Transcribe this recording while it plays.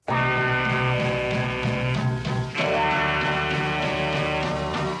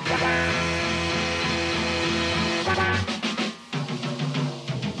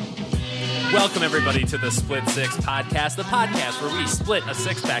Welcome, everybody, to the Split Six Podcast, the podcast where we split a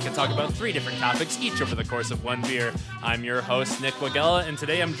six-pack and talk about 3 different topics, each over the course of 1 beer. I'm your host, Nick Wagella, and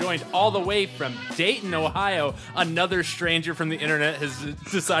today I'm joined all the way from Dayton, Ohio. Another stranger from the internet has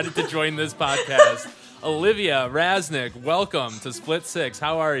decided to join this podcast. Olivia Raznick, welcome to Split Six.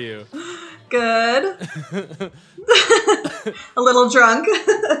 How are you? Good. A little drunk.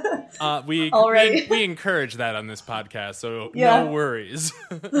 We encourage that on this podcast, so Yeah. No worries.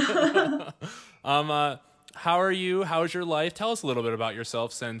 How are you? How's your life? Tell us a little bit about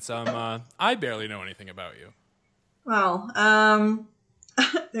yourself, since I barely know anything about you. Well,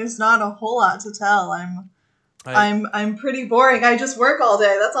 there's not a whole lot to tell. I'm pretty boring. I just work all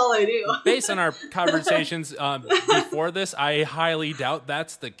day. That's all I do. Based on our conversations before this, I highly doubt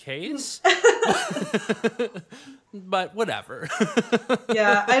that's the case. But whatever.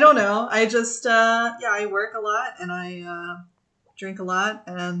 Yeah, I don't know. I just I work a lot and I drink a lot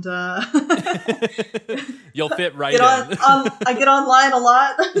and You'll fit right in. I get online a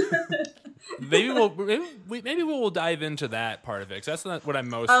lot. Maybe we'll dive into that part of it, 'cause that's not what I'm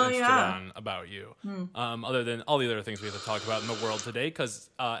most interested on about you. Other than all the other things we have to talk about in the world today, because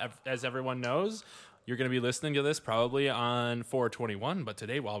as everyone knows, you're going to be listening to this probably on 4/21, but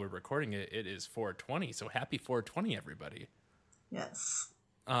today, while we're recording it, it is 4/20. So happy 4/20, everybody! Yes.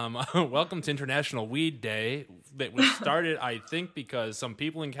 Welcome to International Weed Day. That was started, I think, because some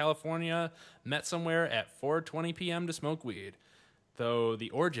people in California met somewhere at 4:20 p.m. to smoke weed, though the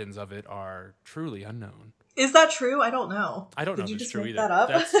origins of it are truly unknown. Is that true? I don't know. I don't know Did if you it's just true make either. that up?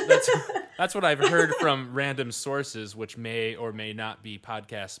 That's what I've heard from random sources, which may or may not be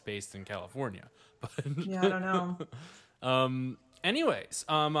podcasts based in California. But Yeah, I don't know. Anyways,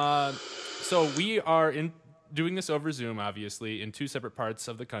 so we are doing this over Zoom, obviously, in 2 separate parts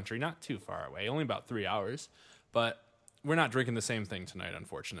of the country, not too far away, only about 3 hours. But we're not drinking the same thing tonight,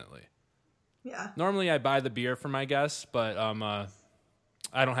 unfortunately. Yeah. Normally, I buy the beer for my guests, but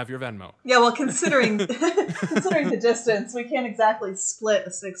I don't have your Venmo. Yeah, well, considering the distance, we can't exactly split a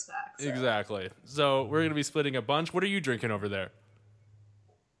 6-pack. So. Exactly. So we're going to be splitting a bunch. What are you drinking over there?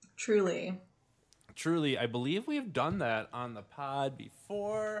 Truly, I believe we have done that on the pod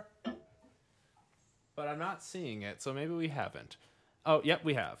before, but I'm not seeing it, so maybe we haven't. Oh, yep,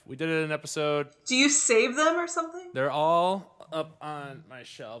 we have. We did it in an episode. do you save them or something? They're all up on my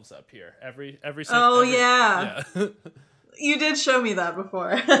shelves up here. Every Yeah. Yeah. You did show me that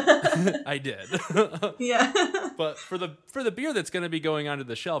before. I did. Yeah. But for the beer that's going to be going onto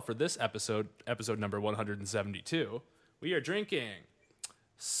the shelf for this episode number 172, we are drinking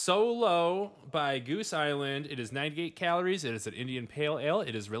Solo by Goose Island. It is 98 calories. It is an Indian Pale Ale.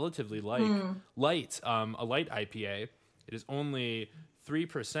 It is relatively light, a light IPA. It is only 3%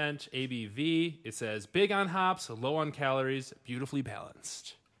 ABV. It says big on hops, low on calories, beautifully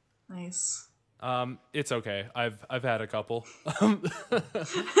balanced. Nice. It's okay. I've had a couple.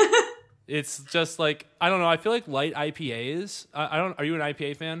 It's just like, I don't know. I feel like light IPAs. Are you an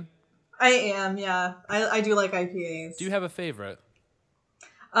IPA fan? I am. Yeah. I do like IPAs. Do you have a favorite?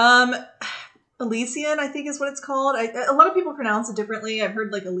 Elysian, I think is what it's called. A lot of people pronounce it differently. I've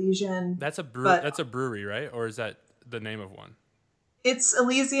heard like Elysian. That's a brewery, right? Or is that the name of one? It's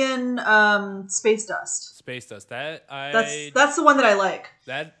Elysian Space Dust. Space Dust. That's the one that I like.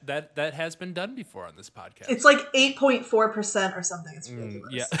 That has been done before on this podcast. It's like 8.4% or something. It's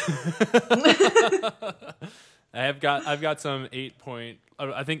ridiculous. Yeah. I've got some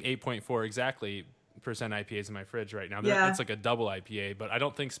 8.4 exactly percent IPAs in my fridge right now. Yeah. It's like a double IPA, but I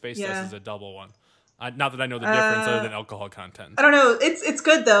don't think Space Yeah. Dust is a double one. Not that I know the difference other than alcohol content. I don't know. It's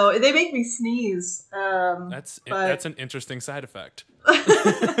good though. They make me sneeze. That's an interesting side effect.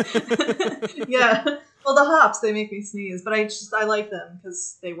 Yeah. Well, the hops, they make me sneeze, but I like them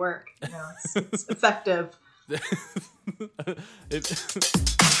because they work. You know, it's effective.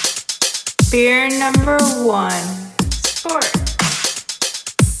 Beer number 1. Sport.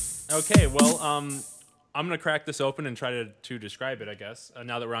 Okay, well, I'm going to crack this open and try to describe it, I guess,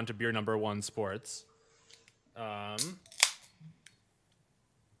 now that we're on to beer number 1, sports.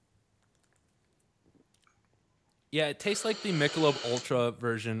 Yeah, it tastes like the Michelob Ultra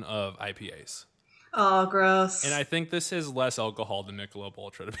version of IPAs. Oh, gross. And I think this is less alcohol than Michelob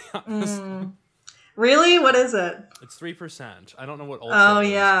Ultra, to be honest. Really? What is it? It's 3%. I don't know what Ultra is.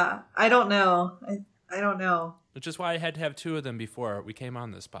 Yeah. I don't know. I don't know. Which is why I had to have 2 of them before we came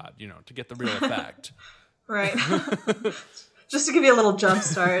on this pod, to get the real effect. Right. Just to give you a little jump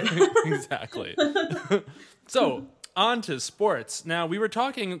start. Exactly. So, on to sports. Now, we were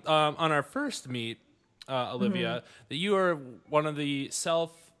talking on our first meet, Olivia, that you are one of the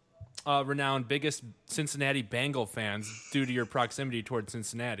renowned biggest Cincinnati Bengal fans due to your proximity towards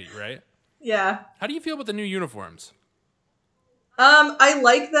Cincinnati, right? Yeah. How do you feel about the new uniforms? I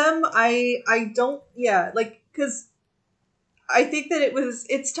like them. I don't. Yeah, like because I think that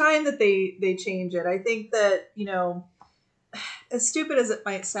it's time that they change it. I think that as stupid as it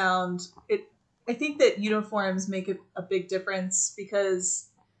might sound, I think that uniforms make a big difference because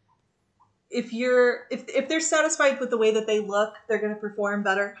if they're satisfied with the way that they look, they're going to perform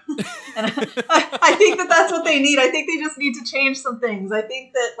better. And I think that that's what they need. I think they just need to change some things. I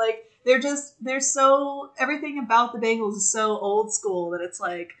think that like they're so everything about the Bengals is so old school that it's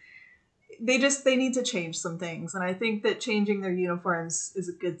like they need to change some things. And I think that changing their uniforms is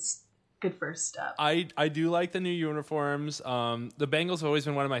a good first step. I do like the new uniforms. The Bengals have always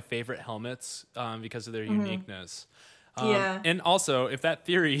been one of my favorite helmets because of their uniqueness. And also, if that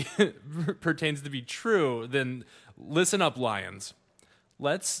theory pertains to be true, then listen up, Lions.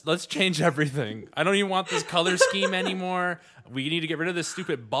 Let's change everything. I don't even want this color scheme anymore. We need to get rid of this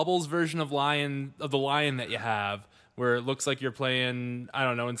stupid bubbles version of the lion that you have, where it looks like you're playing, I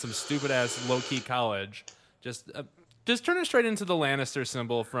don't know, in some stupid ass low key college. Just turn it straight into the Lannister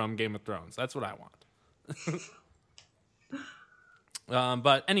symbol from Game of Thrones. That's what I want.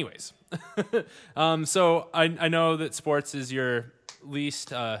 But anyways, so I know that sports is your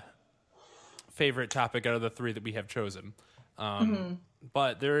least favorite topic out of the three that we have chosen.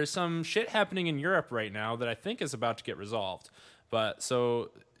 But there is some shit happening in Europe right now that I think is about to get resolved. But so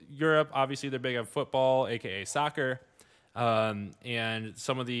Europe, obviously they're big on football, aka soccer, and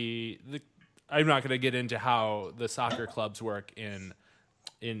some of the I'm not going to get into how the soccer clubs work in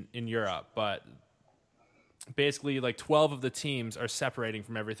Europe, but basically like 12 of the teams are separating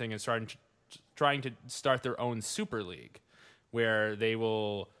from everything and trying to start their own super league where they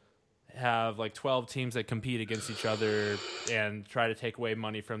will have like 12 teams that compete against each other and try to take away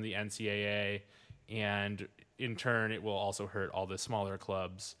money from the NCAA, and in turn it will also hurt all the smaller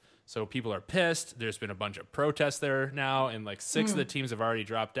clubs. So people are pissed. There's been a bunch of protests there now, and like 6 of the teams have already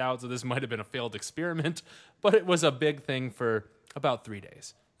dropped out. So this might have been a failed experiment, but it was a big thing for about 3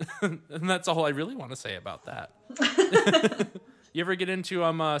 days. And that's all I really want to say about that. You ever get into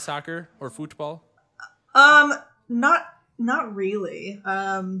soccer or football? Not really.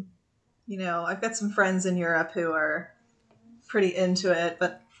 I've got some friends in Europe who are pretty into it,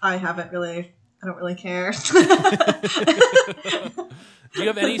 but I don't really care. Do you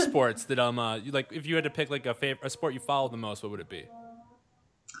have any sports that like if you had to pick like a sport you follow the most, what would it be?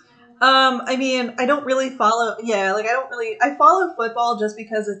 I mean, I don't really follow. Yeah, like I follow football just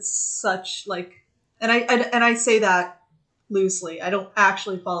because it's such like, and I say that loosely. I don't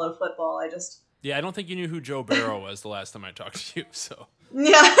actually follow football. I just. Yeah, I don't think you knew who Joe Burrow was the last time I talked to you. So.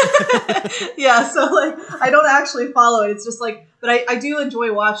 Yeah, yeah. So like, I don't actually follow it. It's just like, but I do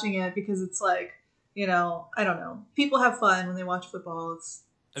enjoy watching it because it's like, I don't know. People have fun when they watch football.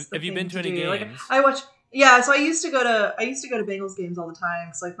 Have you been to any games? Like, I watch. Yeah, so I used to go to Bengals games all the time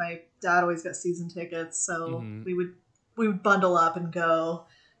because like my dad always got season tickets, so we would bundle up and go.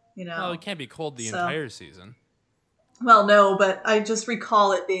 Well, it can't be cold the entire season. Well, no, but I just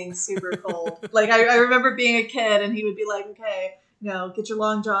recall it being super cold. Like I remember being a kid, and he would be like, "Okay, get your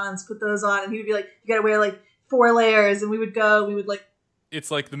long johns, put those on," and he would be like, "You got to wear like 4 layers," and we would like. It's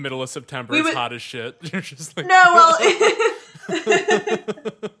like the middle of September. It's hot as shit. You're just like, no, well.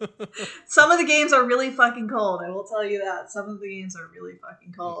 Some of the games are really fucking cold. I will tell you that. Some of the games are really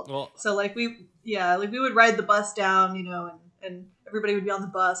fucking cold. Well, so like we would ride the bus down, and everybody would be on the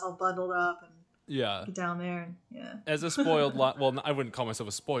bus all bundled up and get down there. And, yeah. As a spoiled, well, I wouldn't call myself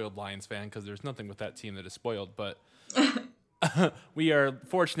a spoiled Lions fan because there's nothing with that team that is spoiled, but we are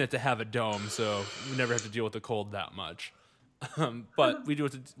fortunate to have a dome, so we never have to deal with the cold that much. But we do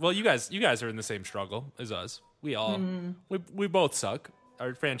it. Well, you guys are in the same struggle as us. We all we both suck.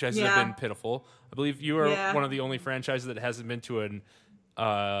 Our franchises have been pitiful. I believe you are one of the only franchises that hasn't been to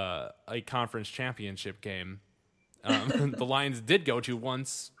a conference championship game. The Lions did go to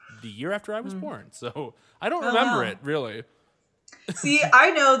once the year after I was born, so I don't remember it really. See,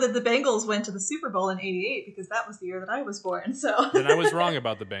 I know that the Bengals went to the Super Bowl in '88 because that was the year that I was born. So then I was wrong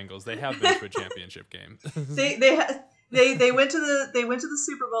about the Bengals. They have been to a championship game. They went to the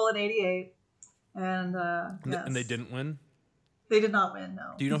Super Bowl in '88, and yes. And they didn't win. They did not win.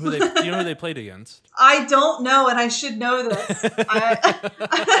 No. Do you know who they played against? I don't know, and I should know this.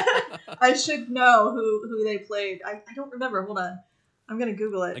 I should know who they played. I don't remember. Hold on. I'm gonna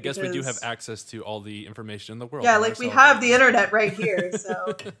Google it. I guess we do have access to all the information in the world. Yeah, like we have the internet right here.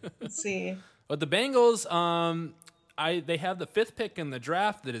 So let's see. But the Bengals, they have the 5th pick in the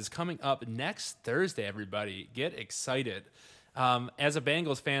draft that is coming up next Thursday. Everybody, get excited! As a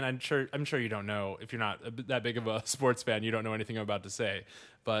Bengals fan, I'm sure you don't know if you're not that big of a sports fan. You don't know anything I'm about to say,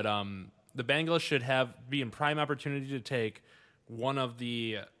 but the Bengals should be in prime opportunity to take one of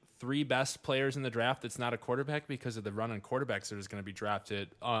the 3 best players in the draft that's not a quarterback, because of the run on quarterbacks that is going to be drafted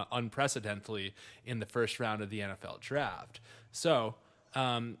unprecedentedly in the first round of the NFL draft. So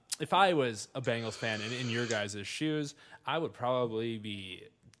if I was a Bengals fan and in your guys' shoes, I would probably be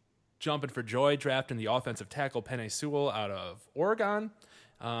jumping for joy drafting the offensive tackle Penei Sewell out of Oregon,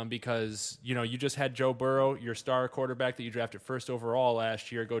 because you just had Joe Burrow, your star quarterback that you drafted first overall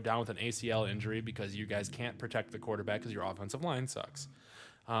last year, go down with an ACL injury because you guys can't protect the quarterback because your offensive line sucks.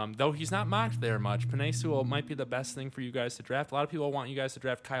 Though he's not mocked there much, Penei Sewell might be the best thing for you guys to draft. A lot of people want you guys to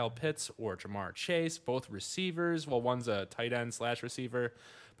draft Kyle Pitts or Jamar Chase, both receivers. Well, one's a tight end / receiver,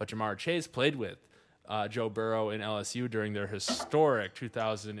 but Jamar Chase played with Joe Burrow in LSU during their historic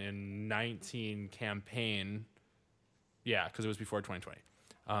 2019 campaign. Yeah, because it was before 2020.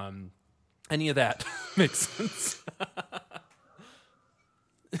 Any of that makes sense?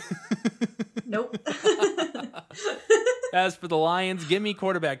 Nope. As for the Lions, give me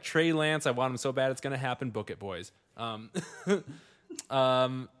quarterback Trey Lance. I want him so bad it's going to happen. Book it, boys. What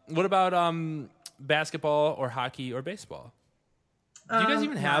about basketball or hockey or baseball? Do you guys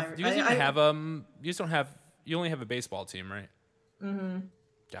even have? Do you guys even have? You just don't have. You only have a baseball team, right? Mm-hmm.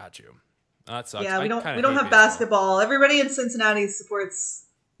 Got you. That sucks. Yeah, we don't have basketball. Everybody in Cincinnati supports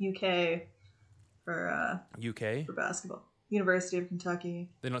UK for basketball. University of Kentucky.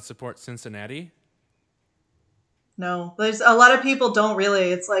 They don't support Cincinnati? No, there's a lot of people don't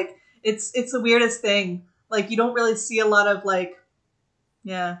really. It's like it's the weirdest thing. Like you don't really see a lot of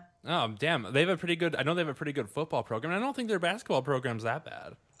yeah. Oh damn! They have a pretty good. I know they have a pretty good football program. I don't think their basketball program's that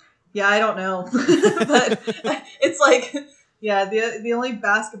bad. Yeah, I don't know, but it's like the only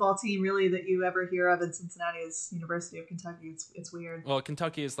basketball team really that you ever hear of in Cincinnati is University of Kentucky. It's weird. Well,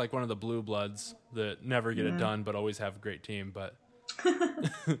 Kentucky is like one of the blue bloods that never get it done, but always have a great team. But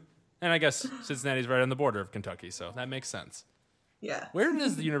and I guess Cincinnati's right on the border of Kentucky, so that makes sense. Yeah. Where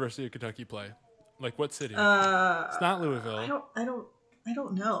does the University of Kentucky play? Like what city? It's not Louisville. I don't know. I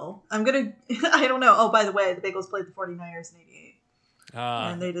don't know. Oh, by the way, the Bengals played the 49ers in '88.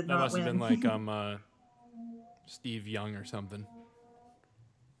 And they did not win. That must have been like Steve Young or something.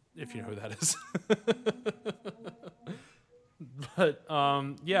 If you know who that is. But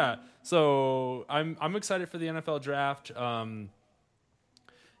yeah. So I'm excited for the NFL draft.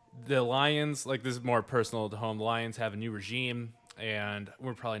 The Lions, like this is more personal to home. The Lions have a new regime, and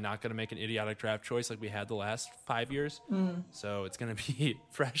we're probably not going to make an idiotic draft choice like we had the last 5 years. So it's going to be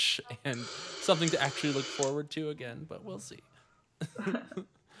fresh and something to actually look forward to again, but we'll see.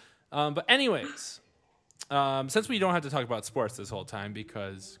 But anyways, since we don't have to talk about sports this whole time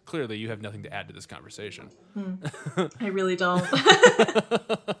because clearly you have nothing to add to this conversation. I really don't.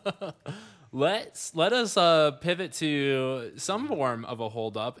 Let us pivot to some form of a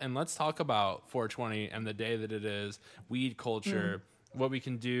holdup, and let's talk about 420 and the day that it is, weed culture, what we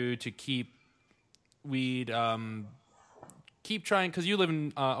can do to keep weed, keep trying, because you live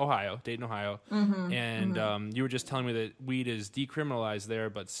in Ohio, Dayton, Ohio, and you were just telling me that weed is decriminalized there,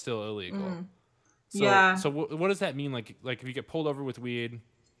 but still illegal. So what does that mean? Like if you get pulled over with weed?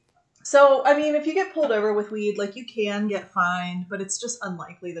 So, I mean, if you get pulled over with weed, like you can get fined, but it's just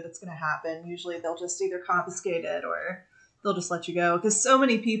unlikely that it's going to happen. Usually they'll just either confiscate it or they'll just let you go. Because so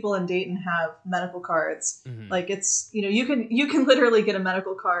many people in Dayton have medical cards. Like it's, you can literally get a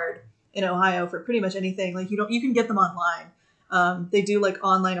medical card in Ohio for pretty much anything. Like you can get them online. They do like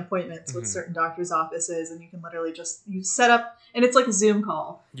online appointments with certain doctor's offices, and you can literally you set up, and it's like a Zoom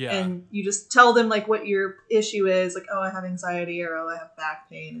call. Yeah. And you just tell them like what your issue is, like, oh, I have anxiety, or oh, I have back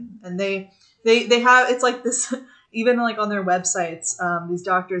pain. And they have, it's like this, even like on their websites, these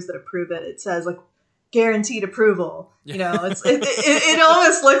doctors that approve it, it says like guaranteed approval. You know, it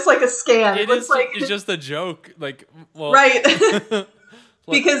almost looks like a scam. It's just a joke. Like, well, right.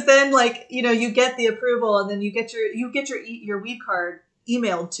 Because then, like, you get the approval, and then you get your weed card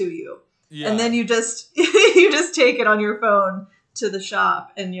emailed to you, and then you just take it on your phone to the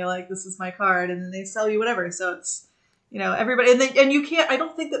shop, and you're like, "This is my card," and then they sell you whatever. So it's, everybody, and you can't. I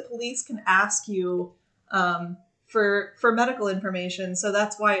don't think that police can ask you for medical information. So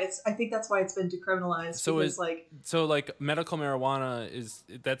that's why I think that's why it's been decriminalized. So like medical marijuana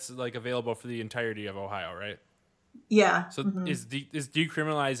that's like available for the entirety of Ohio, right? Yeah. So is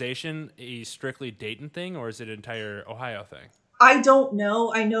decriminalization a strictly Dayton thing, or is it an entire Ohio thing? I don't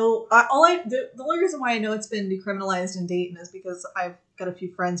know. I know the only reason why I know it's been decriminalized in Dayton is because I've got a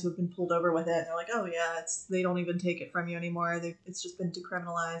few friends who have been pulled over with it. And they're like, oh yeah, they don't even take it from you anymore. It's just been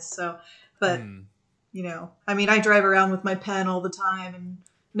decriminalized. So, but I mean, I drive around with my pen all the time, and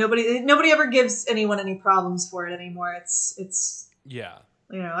nobody ever gives anyone any problems for it anymore. It's yeah.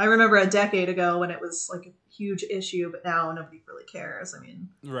 I remember a decade ago when it was like a huge issue, but now nobody really cares. I mean,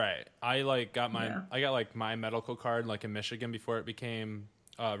 right. I got my medical card like in Michigan before it became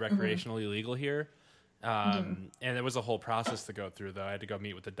recreationally legal here. And it was a whole process to go through though. I had to go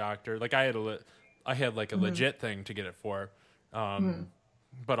meet with the doctor. Like I had like a legit thing to get it for.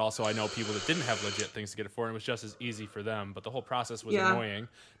 But also I know people that didn't have legit things to get it for, and it was just as easy for them. But the whole process was annoying.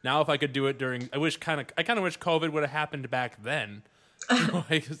 Now if I could do it I kind of wish COVID would have happened back then.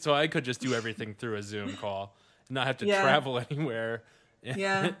 So I could just do everything through a Zoom call and not have to travel anywhere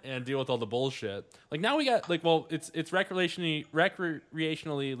and deal with all the bullshit. Like now we got it's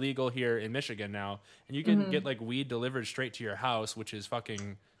recreationally legal here in Michigan now, and you can get like weed delivered straight to your house, which is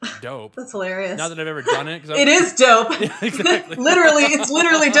fucking dope. That's hilarious. Not that I've ever done it. It is dope. Yeah, exactly. It's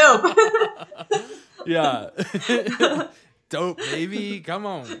literally dope. Yeah. Dope, baby. Come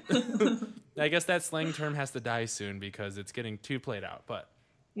on. I guess that slang term has to die soon because it's getting too played out. But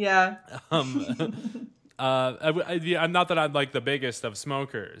yeah. I'm not that I'm like the biggest of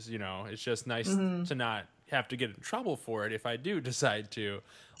smokers. It's just nice to not have to get in trouble for it if I do decide to.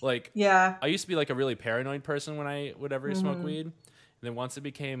 Like, I used to be like a really paranoid person when I would ever smoke weed. And then once it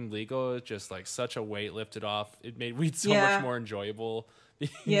became legal, it just like such a weight lifted off. It made weed so much more enjoyable.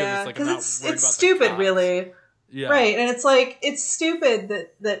 Yeah, because it's stupid, really. Yeah. Right, and it's like it's stupid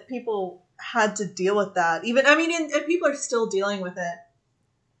that people had to deal with that. Even and people are still dealing with it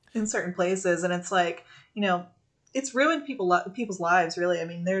in certain places, and it's like it's ruined people's lives. Really, I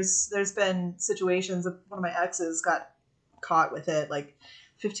mean, there's been situations of one of my exes got caught with it like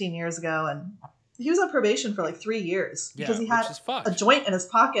 15 years ago, and he was on probation for like 3 years because he had a joint in his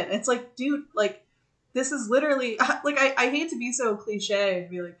pocket. And it's like, dude, like this is literally like I hate to be so cliche and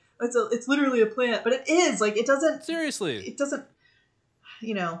be like it's literally a plant, but it is. Like it doesn't it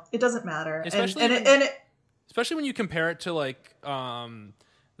doesn't matter. Especially especially when you compare it to like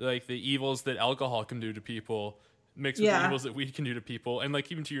the evils that alcohol can do to people mixed with the evils that weed can do to people, and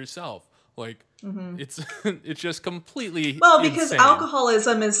like even to yourself. Like it's just completely because insane.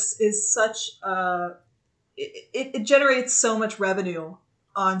 Alcoholism is such it generates so much revenue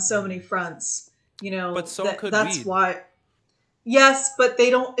on so many fronts, but that's weed. why. Yes, but they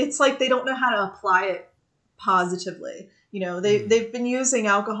don't. It's like they don't know how to apply it positively. They've been using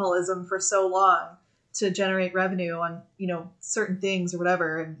alcoholism for so long to generate revenue on certain things or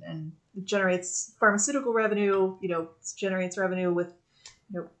whatever, and it generates pharmaceutical revenue. It generates revenue with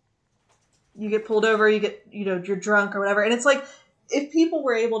you get pulled over, you get you're drunk or whatever, and it's like if people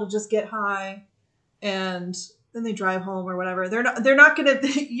were able to just get high and then they drive home or whatever, they're not gonna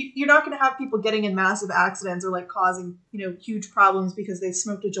you're not gonna have people getting in massive accidents or like causing huge problems because they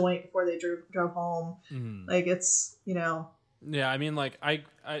smoked a joint before they drove home. Like it's yeah, I mean, like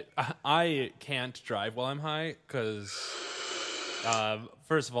I can't drive while I'm high because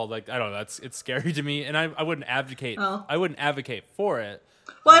first of all, like I don't know, it's scary to me, and I wouldn't advocate for it.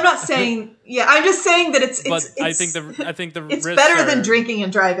 Well, I'm not saying I'm just saying that it's I think the it's risks better than drinking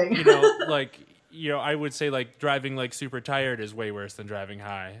and driving. I would say like driving like super tired is way worse than driving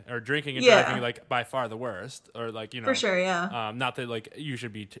high, or drinking and driving like by far the worst, or like for sure, yeah. Not that like you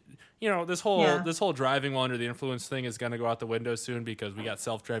should be, this whole driving while under the influence thing is gonna go out the window soon because we got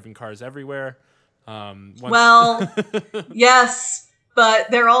self-driving cars everywhere. Yes,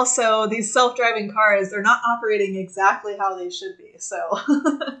 but they're also these self-driving cars. They're not operating exactly how they should be. So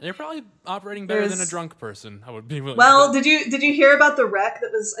they're probably operating better than a drunk person. I would be willing. Well, did you hear about the wreck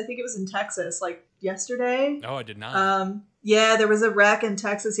that was? I think it was in Texas, like yesterday. Oh, I did not. Yeah, there was a wreck in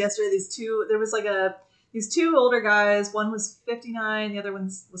Texas yesterday. These two older guys. One was 59, the other one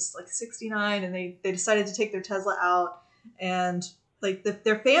was like 69, and they decided to take their Tesla out. And like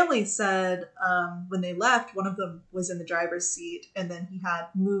their family said when they left, one of them was in the driver's seat, and then he had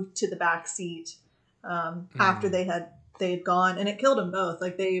moved to the back seat after they had gone, and it killed them both.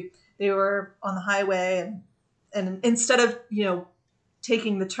 Like they were on the highway, and instead of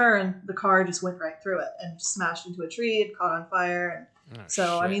taking the turn, the car just went right through it and just smashed into a tree and caught on fire. And shit.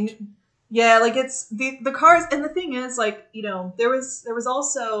 I mean, yeah, like it's the cars. And the thing is, like, there was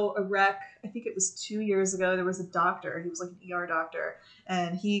also a wreck. I think it was 2 years ago. There was a doctor. He was like an ER doctor,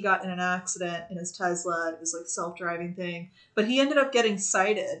 and he got in an accident in his Tesla. It was like a self-driving thing, but he ended up getting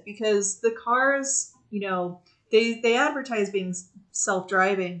cited because the cars, they advertise being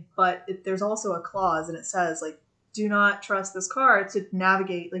self-driving, but there's also a clause, and it says like, do not trust this car to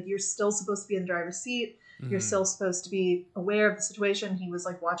navigate. Like, you're still supposed to be in the driver's seat. You're still supposed to be aware of the situation. He was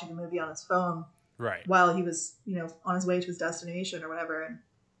like watching a movie on his phone, right, while he was, on his way to his destination or whatever, and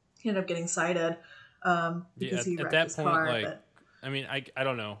he ended up getting cited because he wrecked his car. Like, I mean, I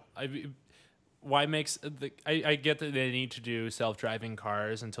don't know. why makes I get that they need to do self-driving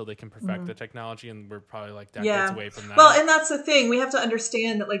cars until they can perfect the technology, and we're probably like decades away from that. Well, and that's the thing. We have to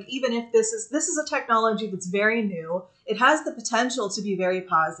understand that, like, even if this is a technology that's very new, it has the potential to be very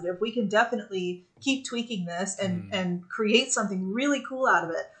positive. We can definitely keep tweaking this and create something really cool out of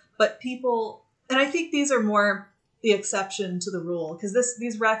it. But people, and I think these are more the exception to the rule, because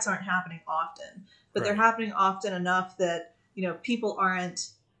these wrecks aren't happening often, but they're happening often enough that, you know, people aren't,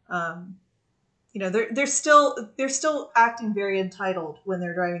 you know, they're still acting very entitled when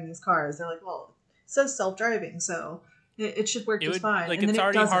they're driving these cars. They're like, well, it says self-driving, so it should work just fine. Like, and it's then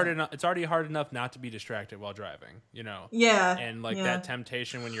already doesn't. hard enough. It's already hard enough not to be distracted while driving, you know. Yeah. And like that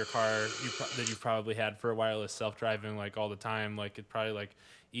temptation when your car that you've probably had for a while is self-driving, like all the time. Like, it's probably like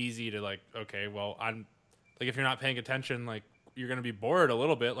easy to like, okay, well, I'm like, if you're not paying attention, like, you're gonna be bored a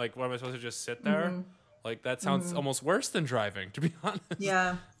little bit. Like, what am I supposed to just sit there? Like, that sounds almost worse than driving, to be honest.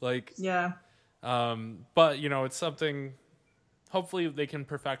 Yeah. Like, yeah. But you know, it's something. Hopefully, they can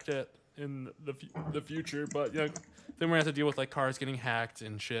perfect it in the future. But you know, then we're gonna have to deal with like cars getting hacked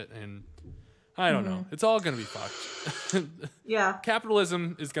and shit, and I don't know. It's all gonna be fucked. Yeah.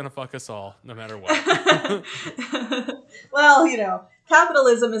 Capitalism is gonna fuck us all, no matter what. Well, you know,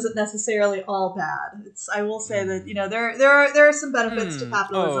 capitalism isn't necessarily all bad. I will say that, you know, there are some benefits to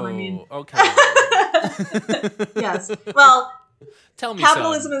capitalism. I mean, okay. yes. Well, Tell me,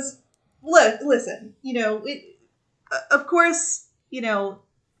 capitalism is. Listen, you know, of course, you know,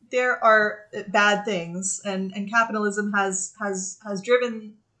 there are bad things, and capitalism has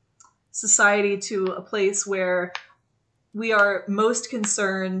driven society to a place where we are most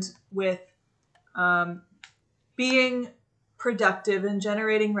concerned with being productive and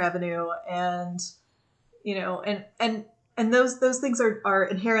generating revenue, and you know, and those things are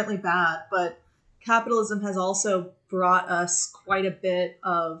inherently bad. But capitalism has also brought us quite a bit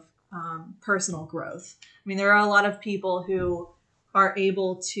of personal growth. I mean, there are a lot of people who are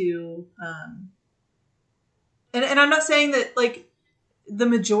able to, and I'm not saying that like the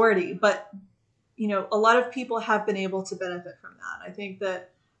majority, but you know, a lot of people have been able to benefit from that. I think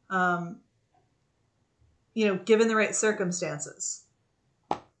that, you know, given the right circumstances,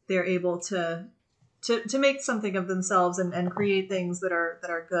 they're able to make something of themselves and create things that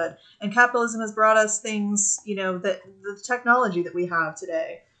are good. And capitalism has brought us things, you know, that the technology that we have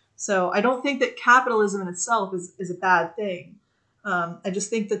today. So I don't think that capitalism in itself is a bad thing. I just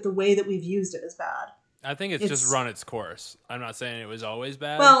think that the way that we've used it is bad. I think it's just run its course. I'm not saying it was always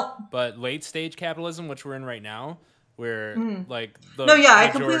bad. Well, but late stage capitalism, which we're in right now, where like I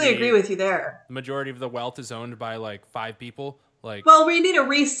completely agree with you there. The majority of the wealth is owned by like 5 people. Like, well, we need a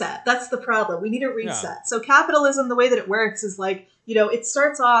reset. That's the problem. We need a reset. Yeah. So capitalism, the way that it works is like, you know, it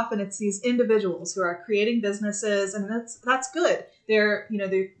starts off and it's these individuals who are creating businesses, and that's good. They're, you know,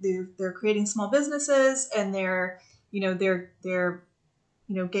 they're creating small businesses, and they're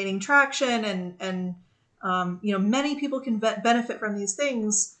gaining traction, and you know, many people can benefit from these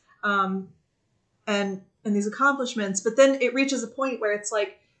things, and these accomplishments. But then it reaches a point where it's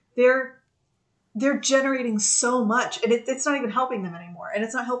like they're generating so much, and it's not even helping them anymore, and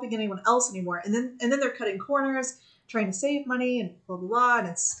it's not helping anyone else anymore. And then they're cutting corners, trying to save money, and blah blah blah. And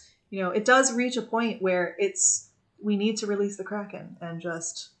it's, you know, it does reach a point where we need to release the Kraken and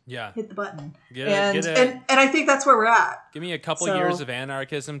just hit the button. And I think that's where we're at. Give me a couple years of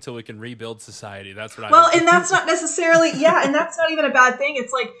anarchism till we can rebuild society. That's what and that's not necessarily, and that's not even a bad thing.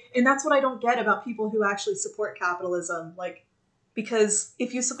 It's like, and that's what I don't get about people who actually support capitalism. Like, because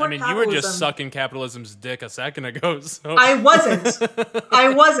if you support capitalism... you were just sucking capitalism's dick a second ago, so... I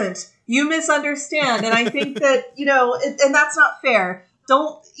wasn't. You misunderstand. And I think that, you know, and that's not fair.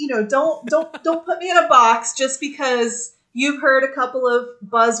 Don't put me in a box just because you've heard a couple of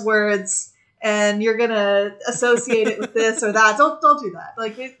buzzwords and you're gonna associate it with this or that. Don't do that.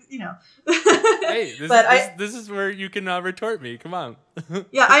 Like, you know. Hey, this is where you can retort me. Come on.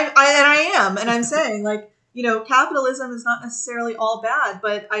 Yeah, I am, and I'm saying, like, you know, capitalism is not necessarily all bad,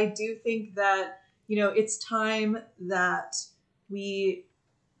 but I do think that, you know, it's time that we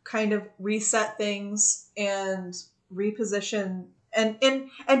kind of reset things and reposition. And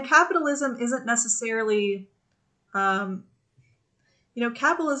capitalism isn't necessarily, you know,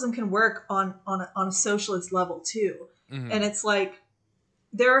 capitalism can work on a socialist level too. Mm-hmm. And it's like,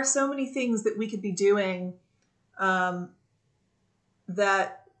 there are so many things that we could be doing, that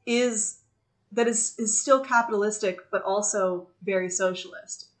is still capitalistic, but also very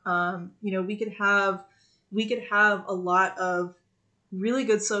socialist. You know, we could have a lot of really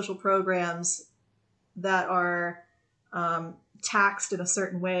good social programs that are, taxed in a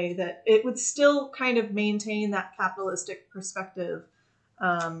certain way that it would still kind of maintain that capitalistic perspective.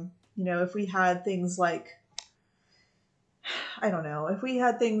 if we had things like, I don't know, if we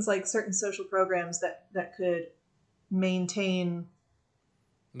had things like certain social programs that could maintain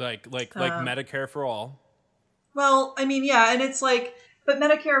like Medicare for all. Well, I mean, yeah, and it's like, but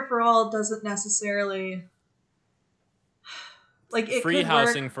Medicare for all doesn't necessarily like it free could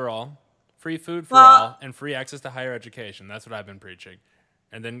housing work. for all, free food for all, and free access to higher education. That's what I've been preaching.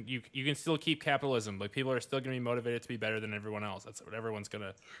 And then you can still keep capitalism. Like, people are still going to be motivated to be better than everyone else. That's what everyone's going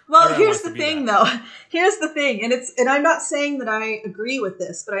to. Well, here's the thing, though. Here's the thing, and I'm not saying that I agree with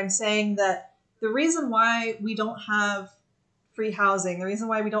this, but I'm saying that the reason why we don't have free housing, the reason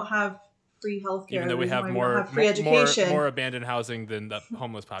why we don't have free healthcare, even though we have free education, more abandoned housing than the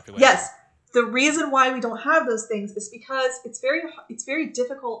homeless population. Yes, the reason why we don't have those things is because it's very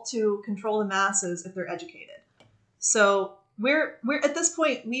difficult to control the masses if they're educated. So we're at this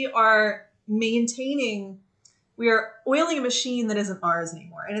point, we are oiling a machine that isn't ours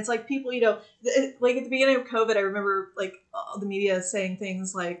anymore. And it's like people, like at the beginning of COVID, I remember like all the media saying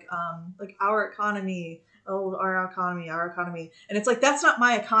things like our economy, our economy. And it's like, that's not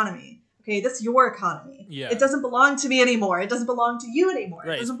my economy. Okay, that's your economy. Yeah. It doesn't belong to me anymore. It doesn't belong to you anymore.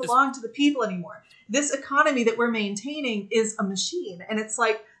 Right. It doesn't belong to the people anymore. This economy that we're maintaining is a machine. And it's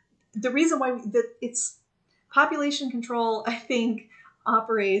like, the reason why it's population control, I think,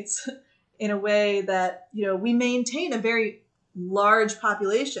 operates in a way that, we maintain a very large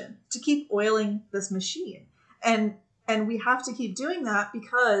population to keep oiling this machine. And we have to keep doing that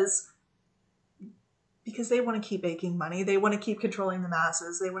because they want to keep making money. They want to keep controlling the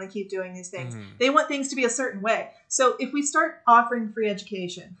masses. They want to keep doing these things. Mm-hmm. They want things to be a certain way. So if we start offering free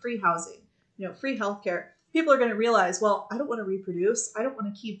education, free housing, free healthcare, people are going to realize, well, I don't want to reproduce. I don't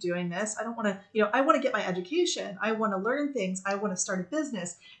want to keep doing this. I don't want to, I want to get my education. I want to learn things. I want to start a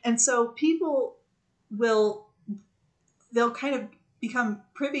business. And so people they'll kind of become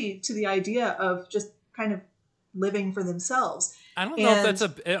privy to the idea of just kind of living for themselves. I don't know if that's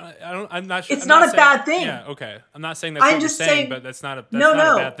I'm not sure. It's not a bad thing. Yeah, okay. I'm not saying that's what you're saying, but that's not a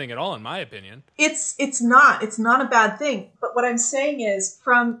bad thing at all, in my opinion. It's not a bad thing. But what I'm saying is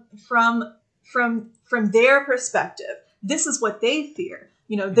from their perspective, this is what they fear.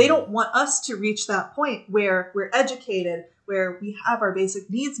 They don't want us to reach that point where we're educated, where we have our basic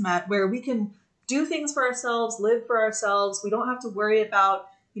needs met, where we can do things for ourselves, live for ourselves. We don't have to worry about,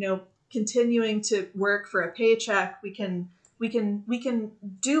 continuing to work for a paycheck. We can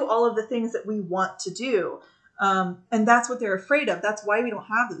do all of the things that we want to do. And that's what they're afraid of. That's why we don't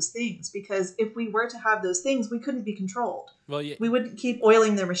have those things, because if we were to have those things, we couldn't be controlled. Well, yeah. We wouldn't keep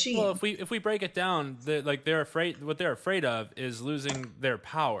oiling their machine. Well, if we break it down, they're afraid. What they're afraid of is losing their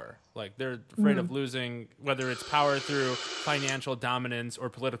power. Like, they're afraid of losing, whether it's power through financial dominance or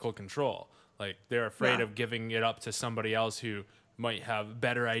political control. Like, they're afraid of giving it up to somebody else who might have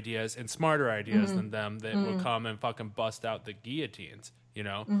better ideas and smarter ideas than them that will come and fucking bust out the guillotines.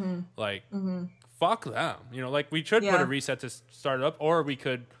 Fuck them. Like, we should put a reset to start up, or we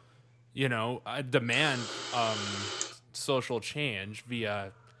could, demand social change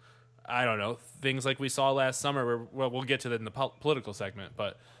via, I don't know, things like we saw last summer. Where we'll get to that in the political segment,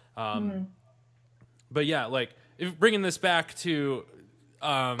 but yeah, like, if bringing this back to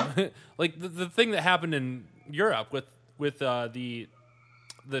like the thing that happened in Europe with the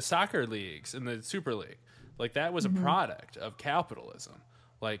soccer leagues and the Super League, like, that was a product of capitalism,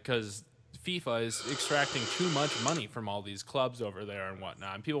 like, because FIFA is extracting too much money from all these clubs over there and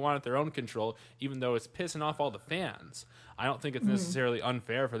whatnot, and people want their own control, even though it's pissing off all the fans. I don't think it's necessarily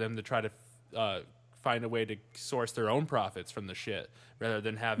unfair for them to try to find a way to source their own profits from the shit, rather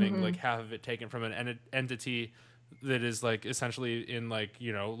than having like half of it taken from an entity that is like essentially in like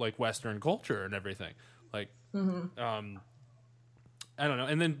like Western culture and everything. Like I don't know,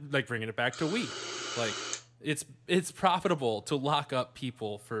 and then like bringing it back to weed, like it's profitable to lock up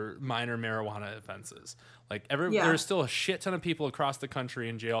people for minor marijuana offenses. Like there's still a shit ton of people across the country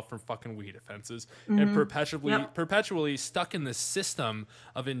in jail for fucking weed offenses, and perpetually stuck in this system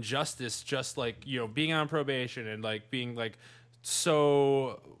of injustice, just like being on probation and like being like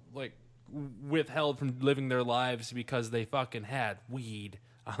so like withheld from living their lives because they fucking had weed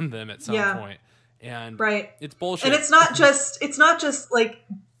on them at some point. And it's bullshit. And it's not just like,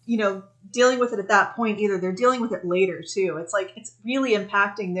 dealing with it at that point either. They're dealing with it later too. It's like, it's really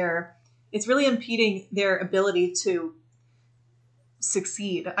impeding their ability to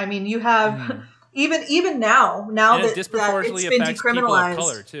succeed. I mean, you have even now that it's been decriminalized, people of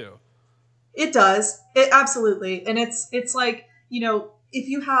color too. It does. It absolutely. And it's like, if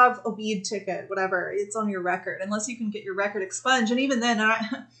you have a weed ticket, whatever, it's on your record, unless you can get your record expunged. And even then,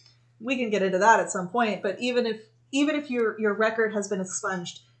 we can get into that at some point. But even if your record has been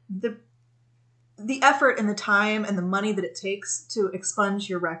expunged, the effort and the time and the money that it takes to expunge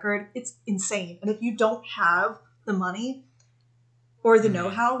your record, it's insane. And if you don't have the money or the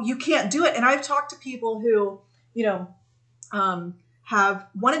know-how, you can't do it. And I've talked to people who, have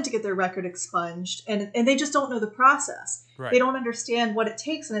wanted to get their record expunged and they just don't know the process. Right. They don't understand what it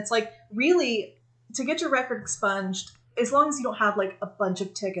takes. And it's like, really, to get your record expunged, as long as you don't have like a bunch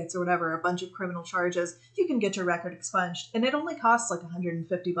of tickets or whatever, a bunch of criminal charges, you can get your record expunged. And it only costs like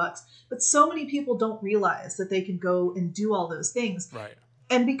 $150. But so many people don't realize that they can go and do all those things. Right.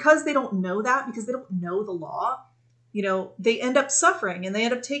 And because they don't know that, because they don't know the law, they end up suffering and they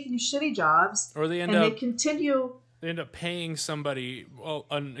end up taking shitty jobs. Or they they continue. They end up paying somebody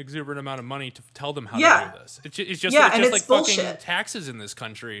an exuberant amount of money to tell them how Yeah. to do this. It's just and it's like bullshit. fucking taxes in this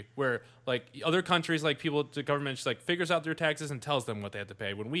country, where like other countries, like the government just like figures out their taxes and tells them what they have to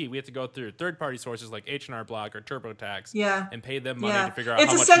pay. When we have to go through third-party sources like H&R Block or TurboTax, and pay them money to figure out.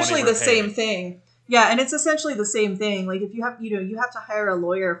 It's how much essentially money the we're paying. same thing. Yeah, and it's essentially the same thing. Like if you have, you have to hire a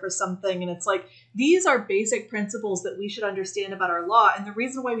lawyer for something, and it's like these are basic principles that we should understand about our law, and the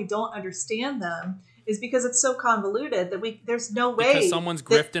reason why we don't understand them is because it's so convoluted that there's no way because someone's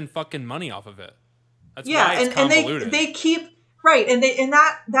grifting fucking money off of it. That's why it's and convoluted. they keep right, and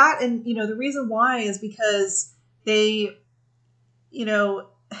the reason why is because they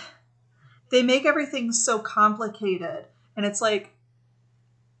make everything so complicated, and it's like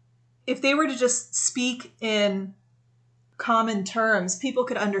if they were to just speak in common terms, people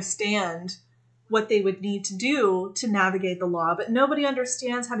could understand what they would need to do to navigate the law, but nobody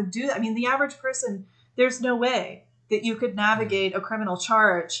understands how to do that. I mean, the average person, there's no way that you could navigate a criminal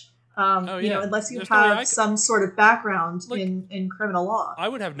charge, unless you have some sort of background in criminal law. I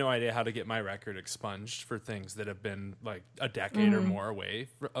would have no idea how to get my record expunged for things that have been like a decade or more away,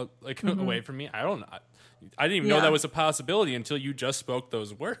 away from me. I didn't even know that was a possibility until you just spoke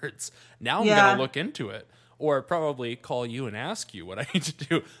those words. Now I'm gonna look into it. Or probably call you and ask you what I need to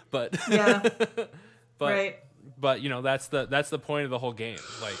do, but right. But that's the point of the whole game,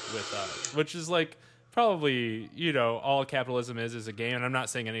 like with which is like probably all capitalism is a game, and I'm not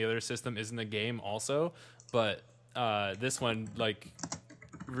saying any other system isn't a game also, but this one like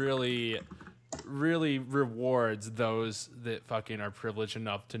really really rewards those that fucking are privileged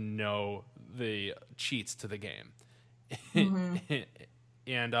enough to know the cheats to the game,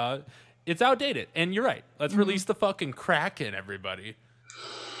 and it's outdated, and you're right. Let's release the fucking Kraken, everybody.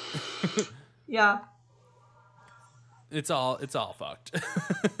 Yeah. It's all fucked.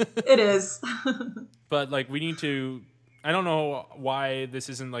 It is. But like we need to. I don't know why this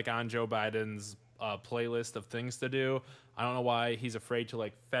isn't like on Joe Biden's playlist of things to do. I don't know why he's afraid to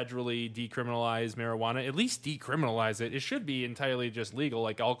like federally decriminalize marijuana. At least decriminalize it. It should be entirely just legal,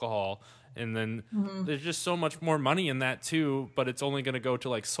 like alcohol. And then there's just so much more money in that too, but it's only going to go to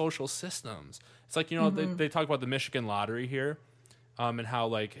like social systems. It's like, they talk about the Michigan lottery here, and how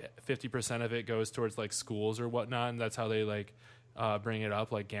like 50% of it goes towards like schools or whatnot. And that's how they like bring it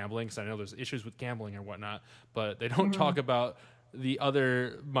up, like gambling. Cause I know there's issues with gambling or whatnot, but they don't talk about the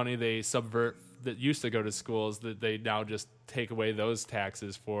other money they subvert that used to go to schools that they now just take away those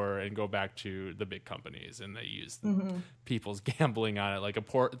taxes for and go back to the big companies, and they use people's gambling on it like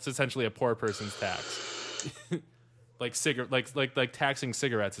it's essentially a poor person's tax. Like taxing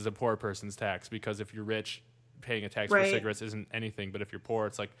cigarettes is a poor person's tax, because if you're rich, paying a tax for cigarettes isn't anything, but if you're poor,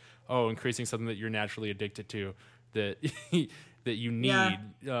 it's like, increasing something that you're naturally addicted to that that you need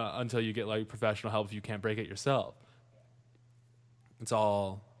until you get like professional help if you can't break it yourself. It's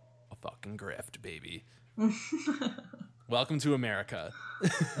all a fucking grift, baby. Welcome to America.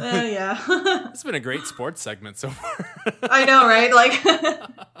 Yeah. It's been a great sports segment so far. I know, right? Like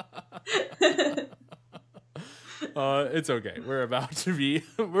it's okay. We're about to be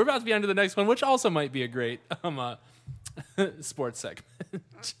on to the next one, which also might be a great sports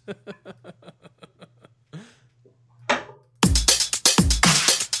segment.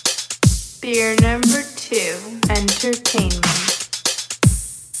 Beer number 2, entertainment.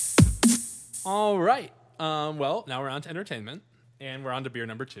 All right. Well, now we're on to entertainment, and we're on to beer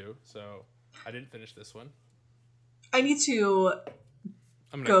number 2. So I didn't finish this one. I need to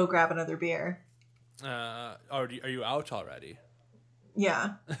go grab another beer. Are you out already?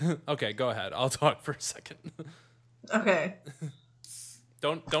 Yeah. Okay, go ahead. I'll talk for a second. Okay.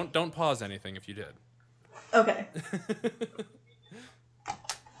 Don't pause anything if you did. Okay.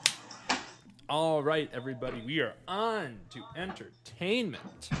 All right, everybody, we are on to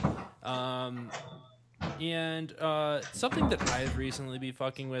entertainment. And something that I've recently been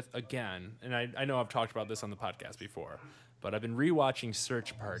fucking with again, and I know I've talked about this on the podcast before, but I've been rewatching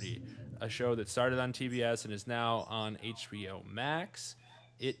Search Party, a show that started on TBS and is now on HBO Max.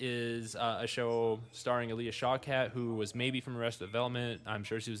 It is a show starring Aaliyah Shawkat, who was maybe from Arrested Development. I'm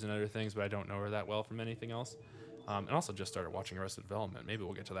sure she was in other things, but I don't know her that well from anything else. And also just started watching Arrested Development. Maybe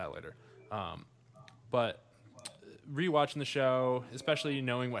we'll get to that later. But rewatching the show, especially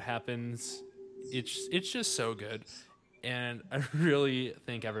knowing what happens, it's just so good. And I really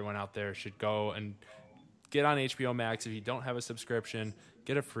think everyone out there should go and get on HBO Max. If you don't have a subscription,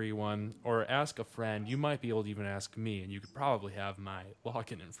 get a free one, or ask a friend. You might be able to even ask me, and you could probably have my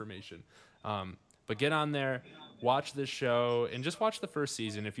login information. But get on there, watch this show, and just watch the first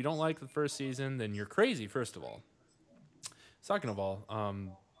season. If you don't like the first season, then you're crazy, first of all. Second of all,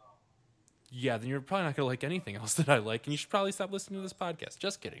 then you're probably not going to like anything else that I like, and you should probably stop listening to this podcast.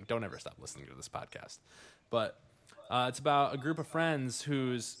 Just kidding. Don't ever stop listening to this podcast. But it's about a group of friends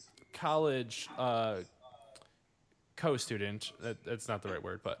whose college co-student, that's not the right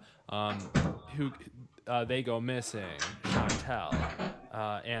word, but who they go missing, Chantel,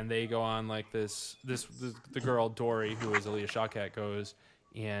 and they go on like the girl Dory, who is Aaliyah Shawkat, goes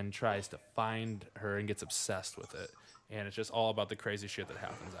and tries to find her and gets obsessed with it, and it's just all about the crazy shit that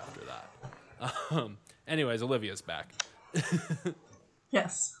happens after that. Anyways, Olivia's back.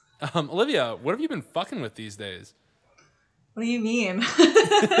 Yes. Olivia, what have you been fucking with these days? What do you mean?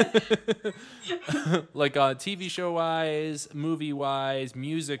 Like TV show wise, movie wise,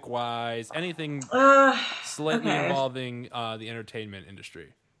 music wise, anything slightly involving the entertainment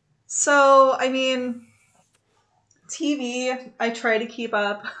industry. So, I mean, TV, I try to keep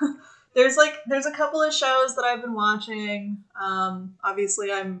up. There's a couple of shows that I've been watching.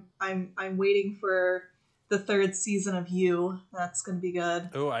 Obviously, I'm waiting for the third season of You. That's going to be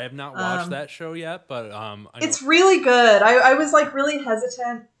good. Oh, I have not watched that show yet, but it's really good. I was like really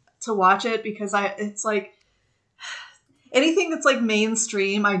hesitant to watch it because it's like anything that's like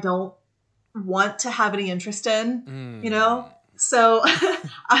mainstream, I don't want to have any interest in, you know? So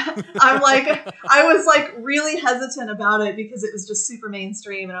I was like really hesitant about it because it was just super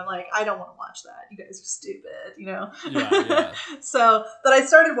mainstream, and I'm like, I don't want to watch that. You guys are stupid, you know? Yeah. So, but I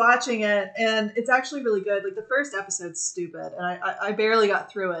started watching it, and it's actually really good. Like the first episode's stupid, and I barely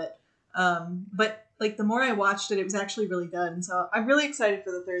got through it. But like the more I watched it, it was actually really good. And so I'm really excited for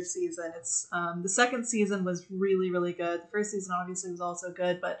the third season. It's the second season was really, really good. The first season obviously was also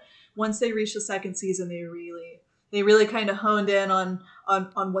good, but once they reached the second season, they really kind of honed in on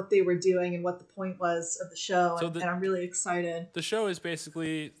what they were doing and what the point was of the show. So and I'm really excited. The show is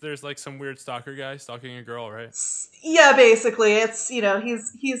basically, there's like some weird stalker guy stalking a girl, right? Yeah, basically. It's, you know,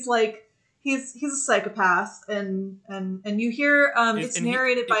 he's a psychopath, and you hear it's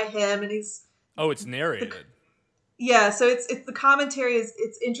narrated by him, and he's... Oh, it's narrated. Yeah, so it's the commentary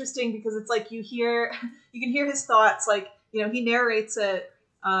it's interesting because it's like you can hear his thoughts, like, you know, he narrates it,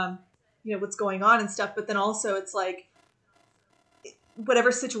 you know, what's going on and stuff, but then also it's like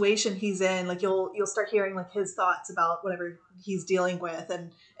whatever situation he's in, like you'll start hearing like his thoughts about whatever he's dealing with,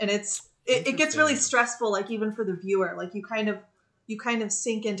 and it gets really stressful, like even for the viewer, like you kind of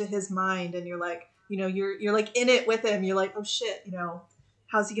sink into his mind, and you're like, you know, you're like in it with him, you're like, oh shit, you know,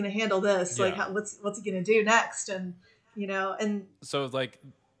 how's he gonna handle this? Yeah. Like what's he gonna do next? And you know, and so like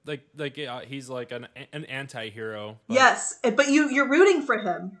he's like an anti-hero, but... Yes, but you're rooting for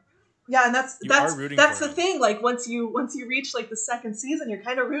him. Yeah, and that's the thing. Like once you reach like the second season, you're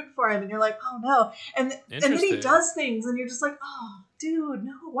kind of rooting for him, and you're like, oh no, and then he does things, and you're just like, oh dude,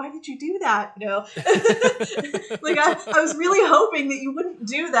 no, why did you do that? You know, like I was really hoping that you wouldn't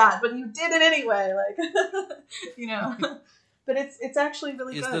do that, but you did it anyway. Like, you know, but it's actually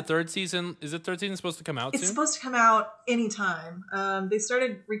really good. Is the third season supposed to come out soon? It's supposed to come out anytime. They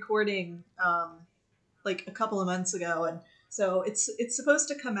started recording like a couple of months ago, and so it's supposed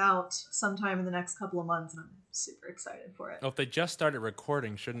to come out sometime in the next couple of months, and I'm super excited for it. Oh, if they just started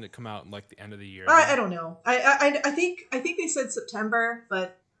recording, shouldn't it come out in like the end of the year? I don't know. I think they said September,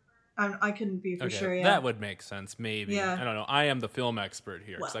 but I couldn't be for sure yet. That would make sense, maybe. Yeah. I don't know. I am the film expert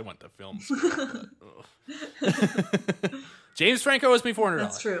here because I went to film school. But, James Franco owes me $400.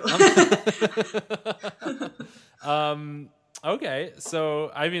 That's true. Okay,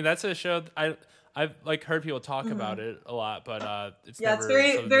 so I mean that's a show I've like heard people talk about it a lot, but it's it's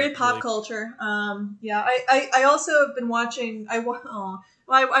very pop culture. I also have been watching. I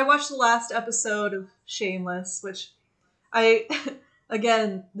watched the last episode of Shameless, which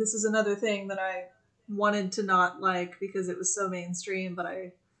again, this is another thing that I wanted to not like because it was so mainstream, but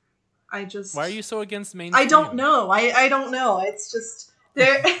I just... Why are you so against mainstream? I don't know. I don't know. It's just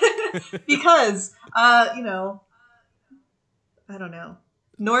there because you know, I don't know.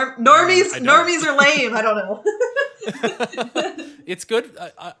 Normies are lame. I don't know. It's good.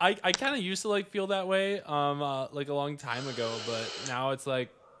 I kind of used to like feel that way like a long time ago, but now it's like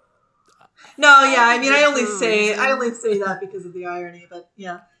No, yeah, I mean, I only for a say reason. that because of the irony, but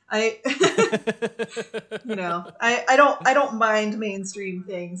yeah, I, I don't mind mainstream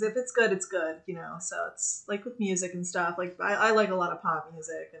things. If it's good, it's good, So it's like with music and stuff. Like I like a lot of pop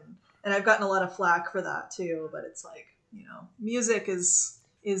music, and I've gotten a lot of flack for that too. But it's like, music is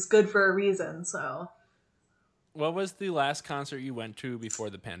good for a reason. So. What was the last concert you went to before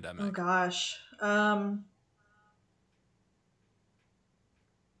the pandemic? Oh gosh.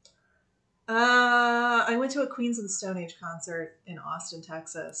 I went to a Queens of the Stone Age concert in Austin,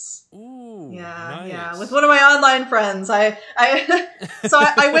 Texas. Ooh, yeah, nice. yeah, with one of my online friends. I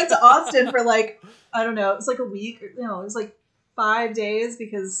went to Austin for like, I don't know, it was like a week. It was like 5 days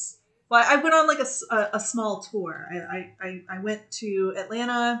because I went on like a small tour. I went to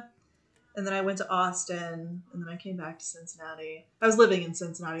Atlanta, and then I went to Austin, and then I came back to Cincinnati. I was living in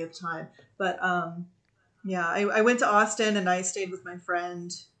Cincinnati at the time, but yeah, I went to Austin, and I stayed with my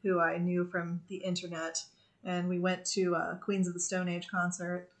friend who I knew from the internet, and we went to a Queens of the Stone Age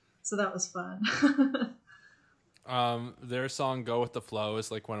concert. So that was fun. Their song "Go with the Flow" is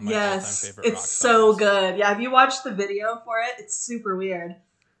like one of my all-time favorite rock songs. It's so good. Yeah, have you watched the video for it? It's super weird.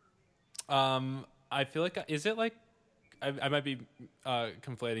 I feel like is it like I might be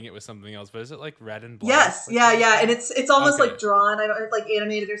conflating it with something else, but is it like Red and Black? Yes, yeah, and it's almost Okay. like drawn. I don't like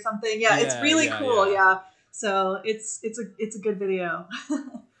animated or something. Yeah, it's really cool. Yeah. So it's a good video.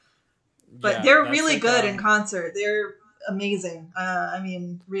 But they're really like, good in concert. They're amazing. I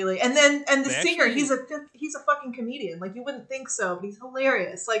mean, really. And the singer, he's a fucking comedian. Like, you wouldn't think so, but he's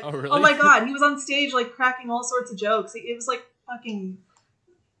hilarious. Like, oh, really? Oh my god, he was on stage like cracking all sorts of jokes. It was like fucking,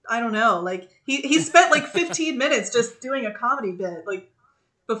 I don't know. Like he spent like 15 minutes just doing a comedy bit like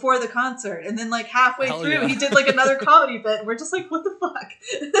before the concert, and then like halfway through he did like another comedy bit. And we're just like, what the fuck?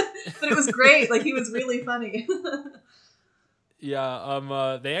 But it was great. Like, he was really funny.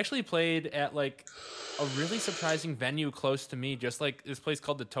 Yeah, they actually played at like a really surprising venue close to me, just like this place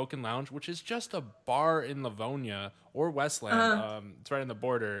called the Token Lounge, which is just a bar in Livonia or Westland. It's right on the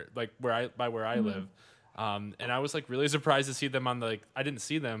border, like where I live. And I was like really surprised to see them on the I didn't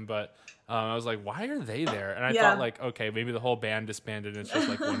see them, but I was like, why are they there? And I thought like, okay, maybe the whole band disbanded and it's just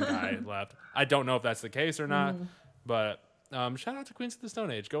like one guy left. I don't know if that's the case or not, but shout out to Queens of the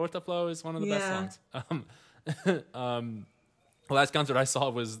Stone Age. Go with the Flow is one of the best songs. The last concert I saw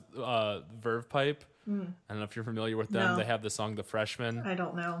was Verve Pipe. I don't know if you're familiar with them. No. They have the song "The Freshman." I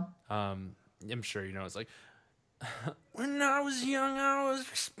don't know. I'm sure you know. It's like, when I was young, I was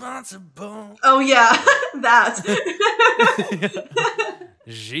responsible. Oh yeah, that.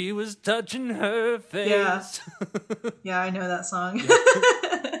 She was touching her face. Yeah. Yeah, I know that song.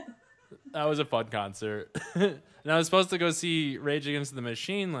 That was a fun concert. And I was supposed to go see Rage Against the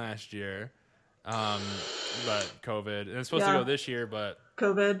Machine last year, but COVID. And I was supposed to go this year, but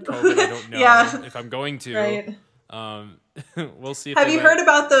COVID. I don't know if I'm going to. Right. We'll see. Have you heard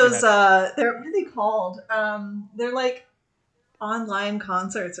about those? They're what are they called? They're like online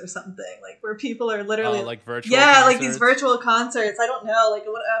concerts or something, like where people are literally like virtual. Yeah, concerts? like these virtual concerts. I don't know. Like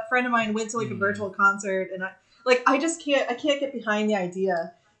a friend of mine went to like a virtual concert, and I just can't. I can't get behind the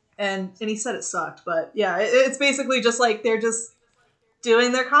idea. And he said it sucked, but yeah, it's basically just like they're just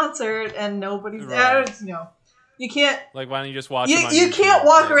doing their concert and nobody's there. You can't. Like, why don't you just watch? You can't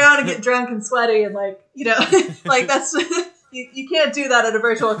walk around and get drunk and sweaty and like like that's you can't do that at a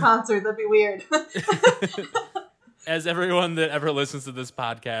virtual concert. That'd be weird. As everyone that ever listens to this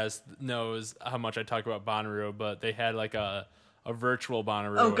podcast knows how much I talk about Bonnaroo, but they had like a virtual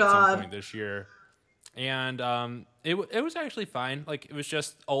Bonnaroo at some point this year. And it was actually fine. Like, it was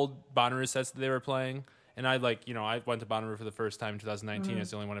just old Bonnaroo sets that they were playing. And I went to Bonnaroo for the first time in 2019.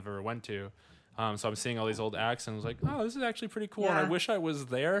 It's the only one I've ever went to. So I'm seeing all these old acts and I was like, oh, this is actually pretty cool. Yeah. And I wish I was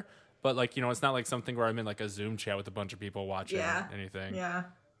there. But like, it's not like something where I'm in like a Zoom chat with a bunch of people watching anything. Yeah.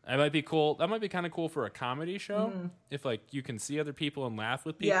 That might be cool. That might be kind of cool for a comedy show if like you can see other people and laugh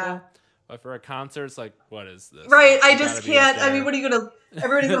with people. Yeah. But for a concert, it's like, what is this? Right. I just can't. I mean, what are you gonna?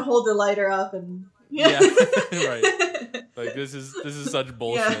 Everybody's gonna hold their lighter up and. Yeah. Right. Like this is such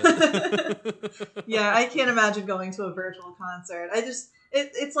bullshit. Yeah, I can't imagine going to a virtual concert.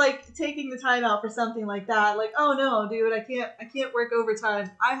 It's like taking the time out for something like that. Like, oh no, dude, I can't work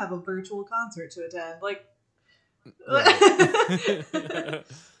overtime. I have a virtual concert to attend. Like. Right.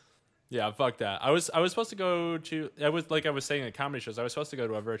 Yeah, fuck that. I was supposed to go to. I was saying at comedy shows. I was supposed to go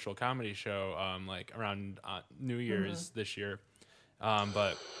to a virtual comedy show like around New Year's this year,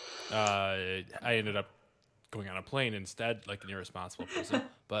 but I ended up going on a plane instead, like an irresponsible person.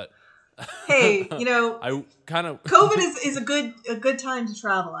 But Hey, I kind of COVID is a good time to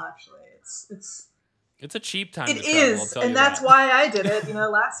travel. Actually, it's a cheap time. it to travel, I'll is, tell and you that's that. why I did it.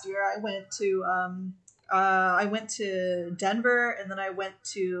 Last year I went to Denver, and then I went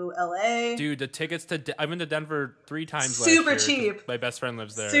to LA. Dude, the tickets to I've been to Denver 3 times last Super year 'cause cheap. my best friend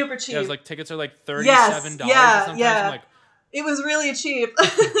lives there. Super cheap. Yeah, it was like tickets are like $37 Yes, or yeah, sometimes. yeah. I'm like, It was really cheap.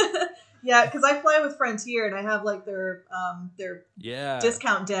 Yeah, because I fly with Frontier, and I have like their yeah.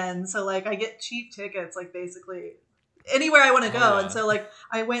 discount den, so like I get cheap tickets like basically anywhere I want to go. Oh, yeah. And so like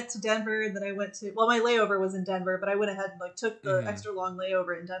I went to Denver, and then I went to my layover was in Denver, but I went ahead and like took the extra long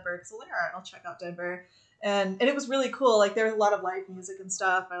layover in Denver because I was like, all right, I'll check out Denver, and it was really cool. Like there was a lot of live music and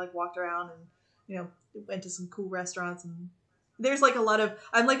stuff. I like walked around and went to some cool restaurants, and there's like a lot of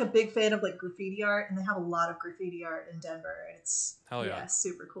I'm like a big fan of like graffiti art, and they have a lot of graffiti art in Denver, and it's Hell yeah.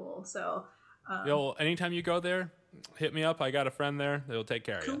 super cool. So Yo, anytime you go there, hit me up. I got a friend there. They'll take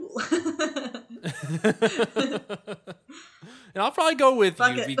care of you. And I'll probably go with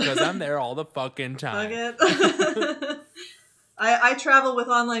Fuck you it. because I'm there all the fucking time. Fuck it. I travel with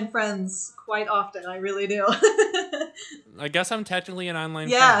online friends quite often. I really do. I guess I'm technically an online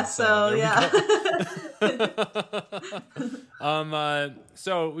Yeah. friend. So there we yeah. go.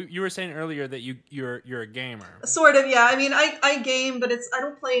 So you were saying earlier that you're a gamer. Sort of. Yeah. I mean, I game, but I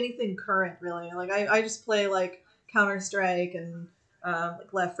don't play anything current really. Like I just play like Counter-Strike and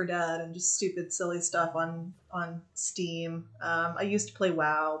like Left 4 Dead and just stupid silly stuff on Steam. I used to play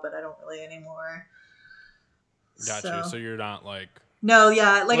WoW, but I don't really anymore. Gotcha. So you're not like... No,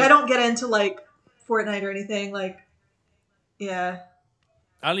 yeah. Like What? I don't get into like Fortnite or anything. Like, yeah.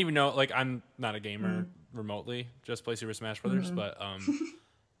 I don't even know. Like, I'm not a gamer remotely. Just play Super Smash Brothers. But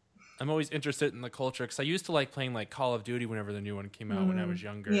I'm always interested in the culture because I used to like playing like Call of Duty whenever the new one came out when I was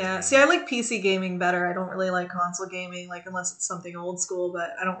younger. Yeah. And See, I like PC gaming better. I don't really like console gaming, like unless it's something old school.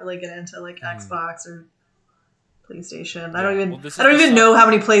 But I don't really get into like Xbox or PlayStation. I don't even know how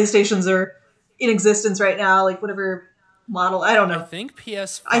many PlayStations are in existence right now. Like whatever model. I don't know. I think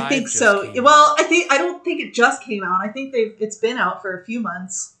PS5. I think just so. came Well, out. I don't think it just came out. I think it's been out for a few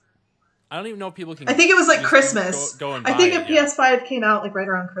months. I don't even know if people can. I think it was like just Christmas. Go and I buy think it, a PS5 came out like right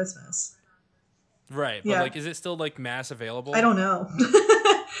around Christmas. Right, but Yeah. like, is it still like mass available? I don't know.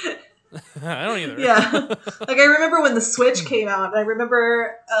 I don't either. Yeah. Like I remember when the Switch came out, and I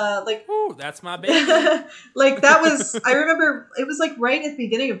remember like Ooh, that's my baby. like that was I remember it was like right at the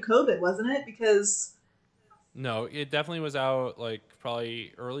beginning of COVID, wasn't it? Because No, it definitely was out like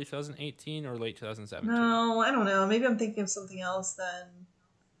probably early 2018 or late 2017. no, I don't know. Maybe I'm thinking of something else then.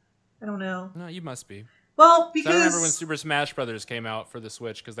 I don't know. No, you must be. Well, 'Cause because I remember when Super Smash Brothers came out for the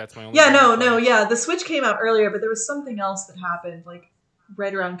Switch because that's my only. yeah, game no, I played. yeah. The Switch came out earlier, but there was something else that happened like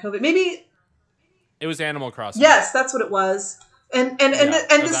right around COVID. Maybe It was Animal Crossing. yes, that's what it was. And Yeah, the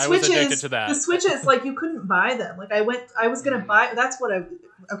 'cause I was addicted Switches, to that. the Switches, like you couldn't buy them. Like I was gonna buy. That's what it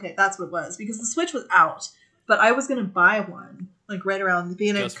was because the Switch was out, but I was gonna buy one like right around the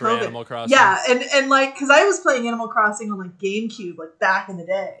beginning Just of for COVID. Animal Crossing. Yeah, and like because I was playing Animal Crossing on like GameCube like back in the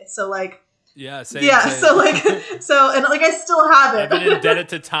day, so like Yeah. Same, yeah, same. so like and like I still have I've it. been indebted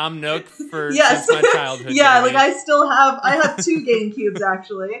to Tom Nook for Yes. since my childhood. Yeah, baby. like I have 2 GameCubes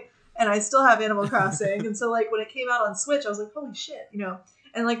actually, and I still have Animal Crossing. And so like when it came out on Switch, I was like, holy shit,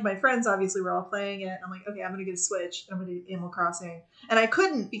 And like my friends obviously were all playing it. And I'm like, okay, I'm gonna get a Switch. And I'm gonna do Animal Crossing, and I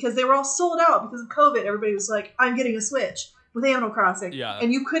couldn't because they were all sold out because of COVID. Everybody was like, I'm getting a Switch with Animal Crossing, Yeah.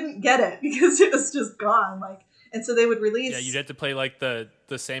 and you couldn't get it because it was just gone. Like, and so they would release. Yeah, you'd have to pay like the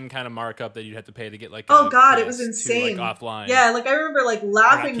same kind of markup that you'd have to pay to get like. Oh a god, it was PS2, insane. Like offline. Yeah, like I remember like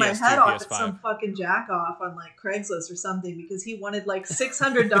laughing my PS2, head off at PS5. some fucking jack off on like Craigslist or something because he wanted like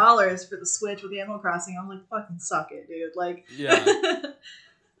 $600 for the Switch with Animal Crossing. I'm like, fucking suck it, dude. Like, Yeah.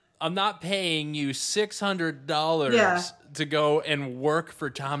 I'm not paying you $600 Yeah. to go and work for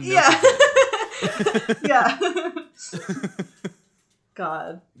Tom Nook. yeah, again. yeah.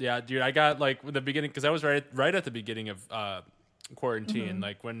 God, Yeah, dude, I got like the beginning because I was right at the beginning of quarantine, Mm-hmm.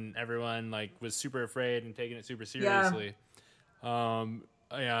 like when everyone like was super afraid and taking it super seriously. And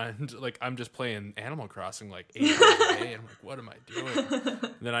like I'm just playing Animal Crossing like 8 hours a day, and I'm like, what am I doing?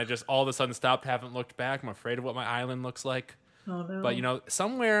 And then I just all of a sudden stopped, haven't looked back. I'm afraid of what my island looks like. oh no. But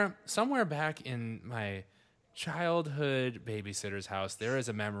somewhere back in my childhood babysitter's house, there is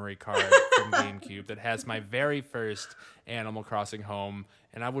a memory card from GameCube that has my very first Animal Crossing home,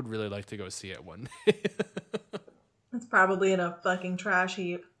 and I would really like to go see it one day. It's probably in a fucking trash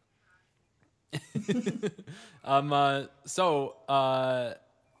heap.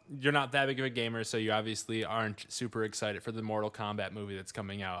 You're not that big of a gamer, so you obviously aren't super excited for the Mortal Kombat movie that's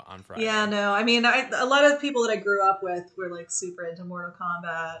coming out on Friday. Yeah, no. I mean, a lot of people that I grew up with were like super into Mortal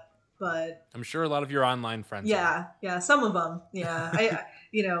Kombat. but I'm sure a lot of your online friends. yeah, some of them. Yeah,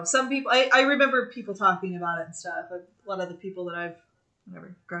 some people. I remember people talking about it and stuff. A lot of the people that I've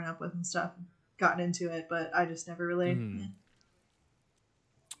never grown up with and stuff gotten into it, but I just never really. Mm.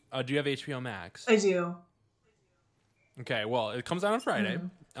 Do you have HBO Max? I do. Okay, well, it comes out on Friday.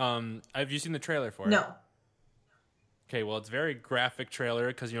 Have you seen the trailer for it? No. Okay, well, it's a very graphic trailer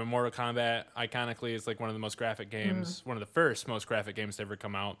because, Mortal Kombat, iconically, is like one of the most graphic games, one of the first most graphic games to ever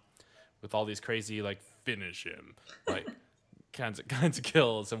come out, with all these crazy, like, finish him, like, kinds of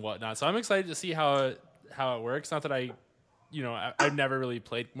kills and whatnot. So I'm excited to see how it works. Not that I've never really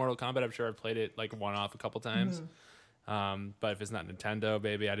played Mortal Kombat. I'm sure I've played it, like, one-off a couple times. But if it's not Nintendo,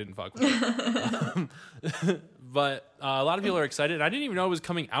 baby, I didn't fuck with it. But a lot of people are excited. I didn't even know it was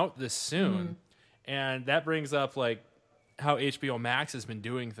coming out this soon. And that brings up, like, how HBO Max has been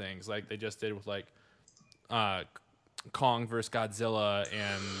doing things. Like, they just did with, like, Kong vs. Godzilla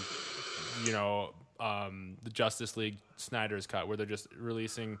and, the Justice League Snyder's Cut, where they're just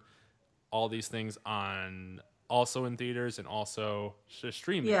releasing all these things also in theaters and also just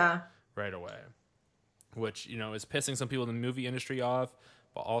streaming right away. Which, is pissing some people in the movie industry off,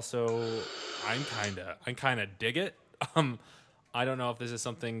 but also I kind of dig it. I don't know if this is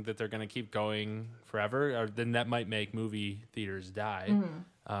something that they're going to keep going forever, or then that might make movie theaters die.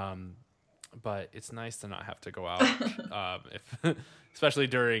 But it's nice to not have to go out, especially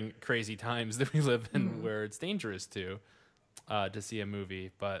during crazy times that we live in, where it's dangerous to see a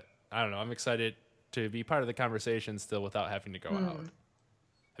movie. But I don't know. I'm excited to be part of the conversation still without having to go out.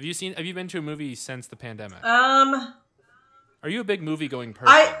 Have you been to a movie since the pandemic? Are you a big movie going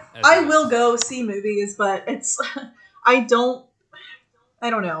person? I will go see movies, but it's I don't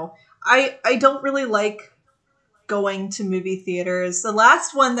know. I don't really like going to movie theaters. The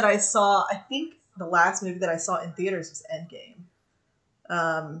last one that I saw, I think the last movie that I saw in theaters was Endgame.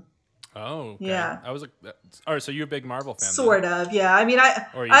 Oh, okay. Yeah. I was all right, so you're a big Marvel fan. Sort of, yeah. I mean, I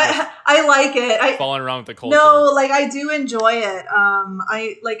like it. Falling around with the culture. No, like I do enjoy it.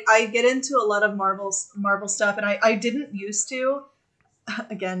 I get into a lot of Marvel stuff, and I didn't used to,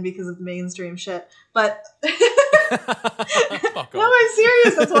 again because of mainstream shit. But no, I'm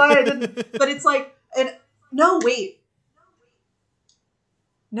serious. That's why I didn't. But it's like, no.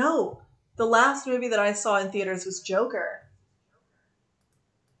 The last movie that I saw in theaters was Joker.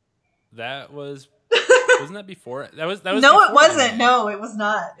 That wasn't that before? That was no, it wasn't. Endgame. No, it was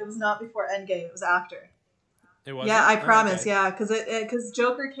not. It was not before Endgame. It was after. It was. Yeah, I promise. Okay. Yeah, because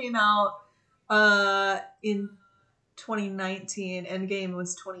Joker came out in 2019. Endgame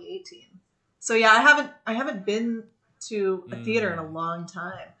was 2018. So yeah, I haven't been to a theater in a long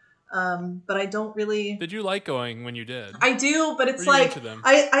time. But I don't really. Did you like going when you did? I do, but it's like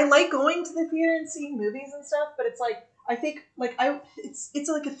I like going to the theater and seeing movies and stuff. But it's like. I think it's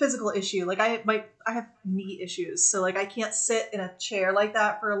like a physical issue. Like I have knee issues, so like I can't sit in a chair like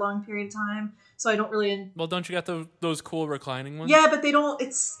that for a long period of time. So I don't really. Well, don't you got those cool reclining ones? Yeah, but they don't.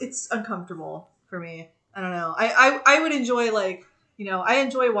 It's uncomfortable for me. I don't know. I would enjoy I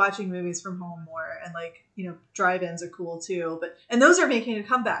enjoy watching movies from home more, and drive-ins are cool too. And those are making a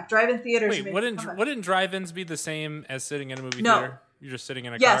comeback. Drive-in theaters. Wait, wouldn't drive-ins be the same as sitting in a movie theater? You're just sitting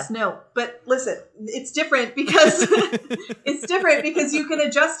in a car? Yes, no. But listen, it's different because you can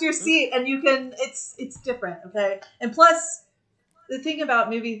adjust your seat and it's different, okay? And plus, the thing about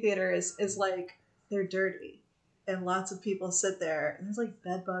movie theaters is like they're dirty and lots of people sit there and there's like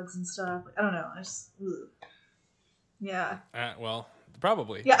bed bugs and stuff. I don't know. Yeah. Well,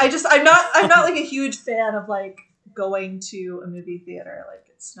 probably. Yeah, I'm not like a huge fan of like going to a movie theater. Like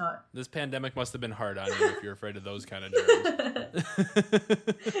it's not. This pandemic must have been hard on you if you're afraid of those kind of germs.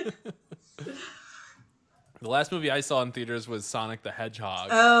 The last movie I saw in theaters was Sonic the Hedgehog.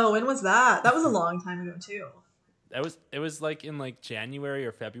 Oh, when was that? That was a long time ago too. It was like in like January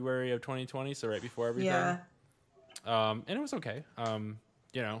or February of 2020, so right before everything. Yeah. And it was okay.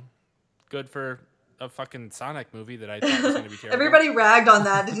 Good for a fucking Sonic movie that I thought was going to be terrible. Everybody ragged on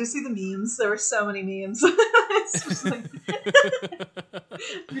that. Did you see the memes? There were so many memes. It's just like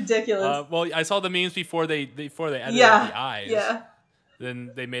ridiculous. Well, I saw the memes before they edited out the eyes. Yeah.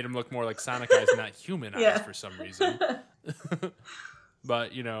 Then they made them look more like Sonic eyes, not human eyes for some reason.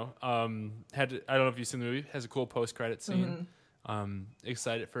 But I don't know if you've seen the movie. It has a cool post-credit scene.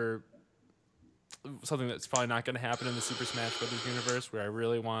 Excited for something that's probably not going to happen in the Super Smash Bros. Universe, where I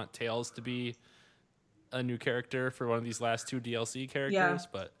really want Tails to be a new character for one of these last two DLC characters,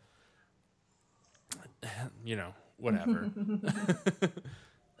 but whatever.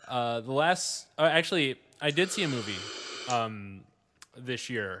 Actually, I did see a movie this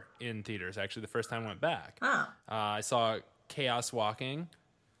year in theaters. Actually, the first time I went back, I saw Chaos Walking,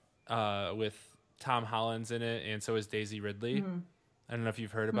 with Tom Holland's in it, and so is Daisy Ridley. Mm-hmm. I don't know if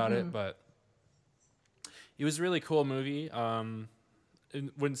you've heard about it, but it was a really cool movie.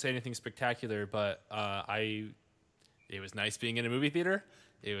 It wouldn't say anything spectacular, but it was nice being in a movie theater.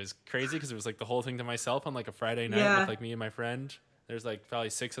 It was crazy because it was like the whole thing to myself on like a Friday night with like me and my friend. There's like probably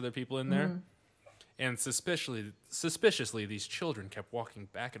 6 other people in there. And suspiciously, these children kept walking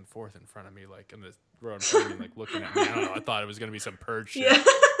back and forth in front of me, like in the row in front of me, like looking at me. I don't know. I thought it was going to be some purge shit.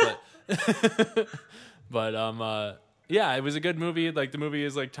 But yeah, it was a good movie. Like the movie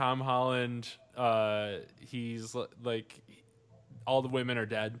is like Tom Holland. He's like all the women are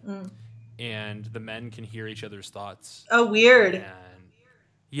dead, and the men can hear each other's thoughts. Oh, weird. And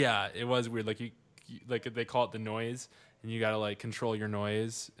yeah, it was weird. Like you like they call it the noise. And you gotta like control your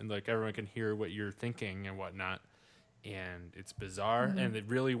noise, and like everyone can hear what you're thinking and whatnot. And it's bizarre, and it's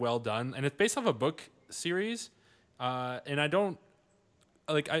really well done. And it's based off a book series, and I don't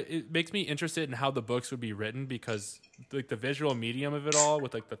like. It makes me interested in how the books would be written because like the visual medium of it all,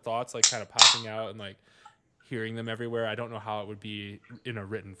 with like the thoughts like kind of popping out and like hearing them everywhere. I don't know how it would be in a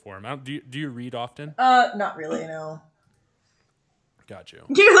written form. Do you read often? Not really. No. Got you.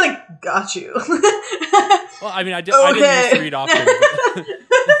 You're like, got you. Well, I mean, I didn't used to read often.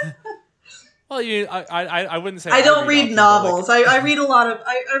 Well, I wouldn't say I don't read often, novels. like, I read a lot of.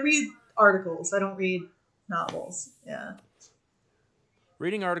 I read articles. I don't read novels. Yeah.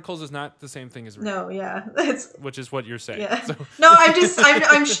 reading articles is not the same thing as reading. No, yeah, which is what you're saying. Yeah. So. No,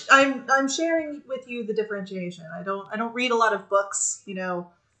 I'm sharing with you the differentiation. I don't read a lot of books. You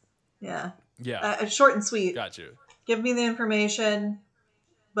know. Yeah. Yeah. Short and sweet. Got you. Give me the information.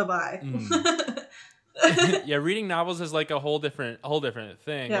 Bye-bye. Yeah, reading novels is like a whole different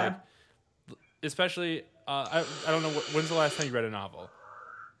thing. Yeah. Like, especially, I don't know, when's the last time you read a novel?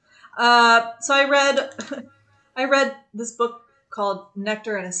 So I read this book called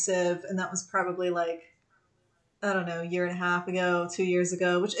Nectar and a Sieve, and that was probably like, I don't know, a year and a half ago, 2 years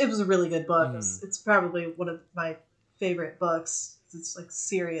ago, which it was a really good book. It's probably one of my favorite books. It's like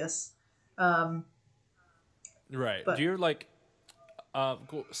serious. Right. But, do you like,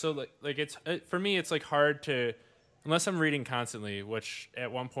 so like it's, for me, it's like hard to, unless I'm reading constantly, which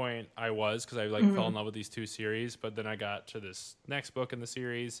at one point I was, because I like fell in love with these two series, but then I got to this next book in the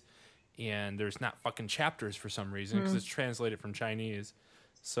series, and there's not fucking chapters for some reason, because it's translated from Chinese.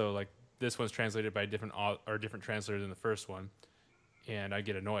 So like this one's translated by a different translator than the first one, and I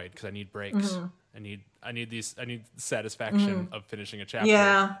get annoyed because I need breaks. I need satisfaction of finishing a chapter.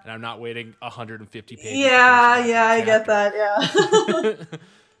 Yeah. And I'm not waiting 150 pages. Yeah, I get that. Yeah.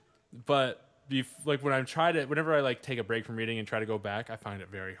 But like whenever I like take a break from reading and try to go back, I find it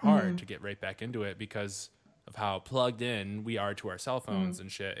very hard to get right back into it because of how plugged in we are to our cell phones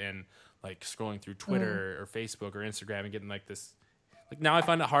and shit, and like scrolling through Twitter or Facebook or Instagram and getting like this. Like now I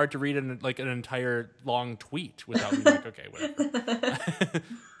find it hard to read an entire long tweet without being like, okay, whatever.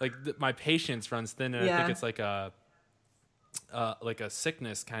 Like my patience runs thin, and I think it's like a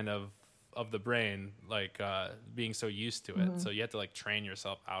sickness kind of the brain, like being so used to it. So you have to like train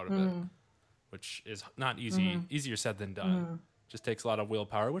yourself out of it, which is not easy. Easier said than done. Just takes a lot of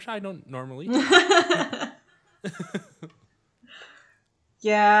willpower, which I don't normally do.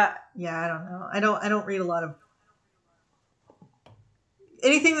 Yeah, I don't know. I don't read a lot of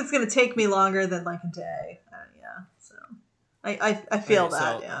anything that's going to take me longer than like a day. Yeah, so I feel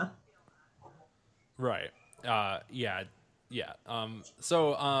that. So, yeah. Right. Yeah.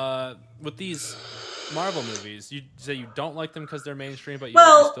 So with these Marvel movies, you say you don't like them because they're mainstream, but you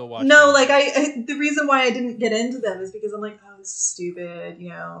still watch no, them. like the reason why I didn't get into them is because I'm like, oh, this is stupid, you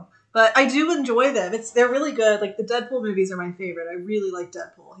know. But I do enjoy them. They're really good. Like the Deadpool movies are my favorite. I really like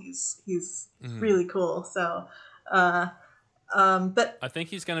Deadpool. He's really cool. So, but I think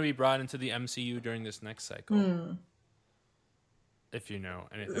he's going to be brought into the MCU during this next cycle. If you know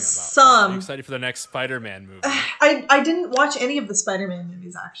anything about that. Are you excited for the next Spider-Man movie? I didn't watch any of the Spider-Man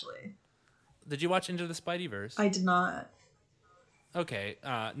movies, actually. Did you watch Into the Spideyverse? I did not. Okay,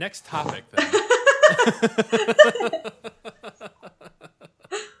 next topic then.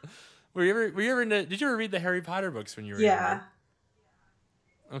 Were you ever did you ever read the Harry Potter books when you were younger?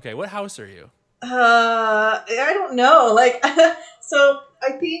 Okay, what house are you? I don't know. Like, so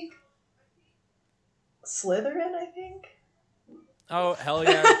I think Slytherin, I think. Oh, hell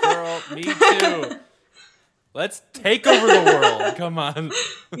yeah, girl. Me too. Let's take over the world. Come on.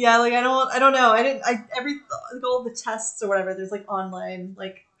 Yeah, like I don't know. All the tests or whatever, there's like online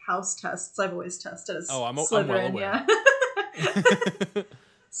like house tests. I've always tested as Slytherin, I'm well aware. Yeah.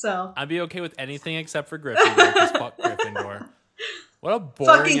 So I'd be okay with anything except for Gryffindor, because fuck Gryffindor. What a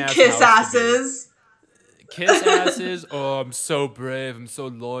boring fucking ass kiss house asses. kiss asses. Oh, I'm so brave. I'm so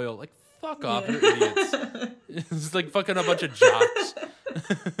loyal. Like, fuck off, you're idiots. It's like fucking a bunch of jocks.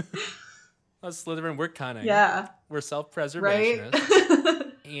 Us Slytherin, we're cunning. Yeah. We're self-preservationists.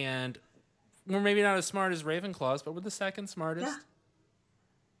 Right? And we're maybe not as smart as Ravenclaws, but we're the second smartest.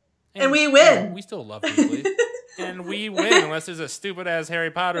 Yeah. And we win. You know, we still love Weasley. And we win unless there's a stupid-ass Harry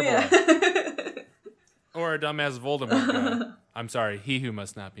Potter boy. Yeah. Or a dumbass Voldemort guy. I'm sorry, he who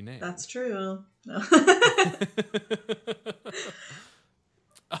must not be named. That's true. No.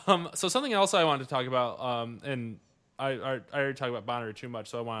 So something else I wanted to talk about, and I already talked about Bonnaroo too much,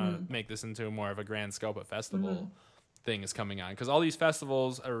 so I want to make this into more of a grand scope of festival thing is coming on. Because all these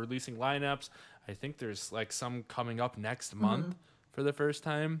festivals are releasing lineups. I think there's like some coming up next month for the first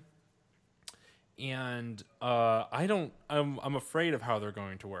time. And I'm afraid of how they're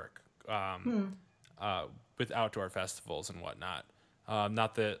going to work with outdoor festivals and whatnot.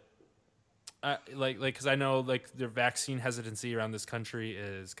 Not that, because I know like the vaccine hesitancy around this country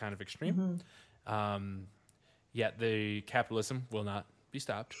is kind of extreme. Yet the capitalism will not be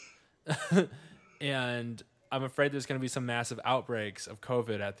stopped. And I'm afraid there's going to be some massive outbreaks of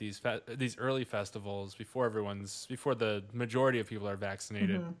COVID at these early festivals before the majority of people are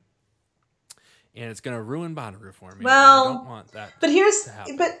vaccinated. And it's going to ruin Bonnaroo for me. Well, I don't want that to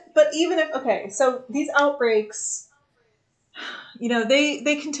happen. But even if, okay, so these outbreaks, you know,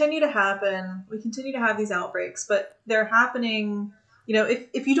 they continue to happen. We continue to have these outbreaks, but they're happening, you know,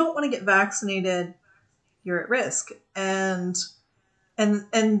 if you don't want to get vaccinated, you're at risk. And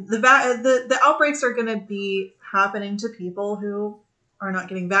the outbreaks are going to be happening to people who are not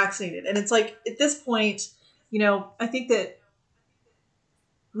getting vaccinated. And it's like, at this point, you know, I think that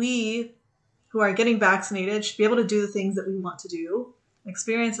we who are getting vaccinated should be able to do the things that we want to do,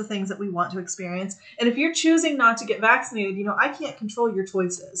 experience the things that we want to experience. And if you're choosing not to get vaccinated, you know, I can't control your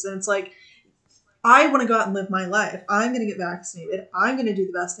choices. And it's like, I want to go out and live my life. I'm going to get vaccinated. I'm going to do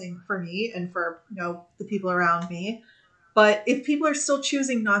the best thing for me and for, you know, the people around me. But if people are still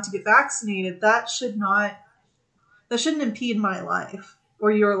choosing not to get vaccinated, that shouldn't impede my life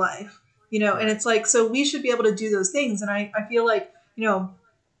or your life, you know? And it's like, so we should be able to do those things. And I feel like, you know,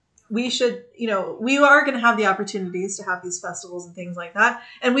 we should, you know, we are going to have the opportunities to have these festivals and things like that.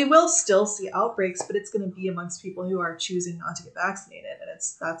 And we will still see outbreaks, but it's going to be amongst people who are choosing not to get vaccinated. And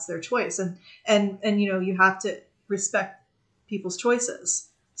that's their choice. And, you know, you have to respect people's choices.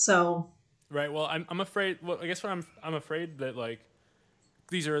 So. Right. Well, I'm afraid, I guess what I'm afraid that like,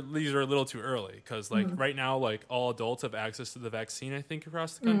 these are a little too early. Cause like right now, like all adults have access to the vaccine, I think,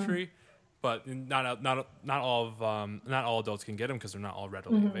 across the country. But not all adults can get them because they're not all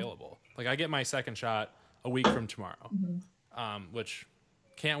readily available. Like I get my second shot a week from tomorrow, which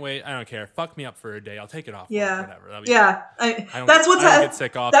can't wait. I don't care. Fuck me up for a day. I'll take it off. Yeah, whatever. Yeah. That's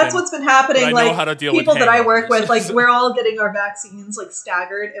what's been happening. I know like how to deal people with that I work with, like we're all getting our vaccines like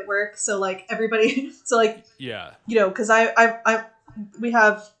staggered at work. So like everybody, so like you know, because we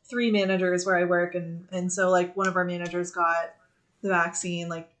have 3 managers where I work, and so like one of our managers got the vaccine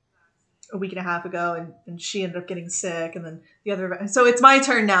like a week and a half ago, and she ended up getting sick, and then the other, so it's my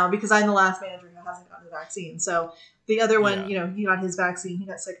turn now because I'm the last manager who hasn't gotten the vaccine. So the other one, you know, he got his vaccine, he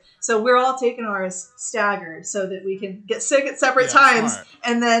got sick. So we're all taking ours staggered so that we can get sick at separate times, smart.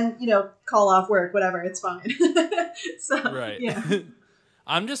 And then, you know, call off work, whatever, it's fine. So, right. Yeah.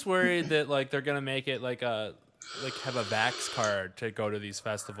 I'm just worried that like they're gonna make it like have a Vax card to go to these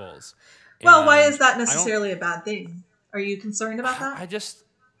festivals. Well, why is that necessarily a bad thing? Are you concerned about that?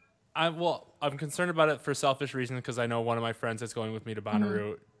 I'm concerned about it for selfish reasons because I know one of my friends that's going with me to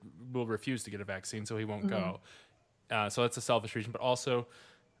Bonnaroo will refuse to get a vaccine, so he won't go. So that's a selfish reason. But also,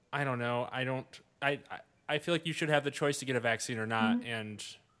 I don't know. I feel like you should have the choice to get a vaccine or not, and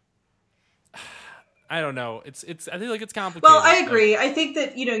I don't know. I feel like it's complicated. Well, I agree. I think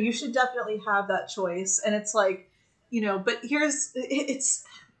that, you know, you should definitely have that choice, and it's like, you know, but it's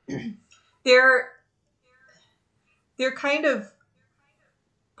they're kind of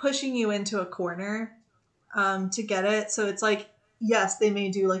pushing you into a corner to get it. So it's like, yes, they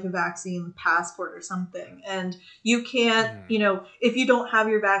may do like a vaccine passport or something. And you can't, you know, if you don't have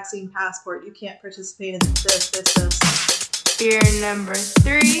your vaccine passport, you can't participate in this. Fear number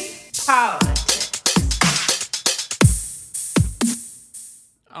 3, politics.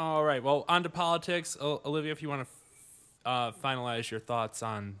 All right. Well, on to politics. Olivia, if you want to finalize your thoughts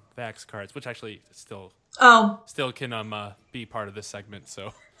on Vax cards, which actually still can be part of this segment.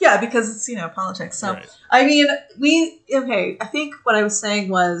 So yeah, because it's, you know, politics. So right. I mean, I think what I was saying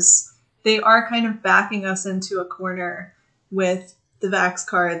was they are kind of backing us into a corner with the Vax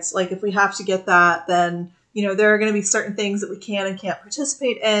cards. Like if we have to get that, then, you know, there are going to be certain things that we can and can't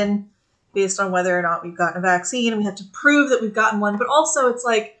participate in. based on whether or not we've gotten a vaccine, and we have to prove that we've gotten one. But also, it's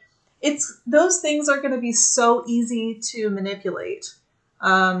like those things are going to be so easy to manipulate.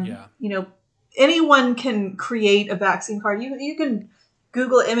 Anyone can create a vaccine card. You can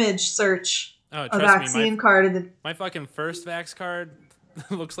Google image search a vaccine card, and my fucking first Vax card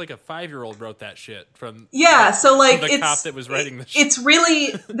looks like a 5-year-old wrote that shit from so like the cop that was writing the shit. It's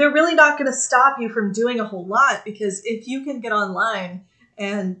really, they're really not going to stop you from doing a whole lot, because if you can get online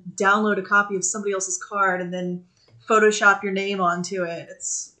and download a copy of somebody else's card and then Photoshop your name onto it,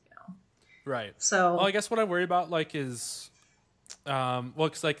 it's right. So I guess what I worry about is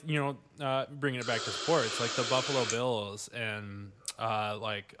it's like bringing it back to sports, like the Buffalo Bills and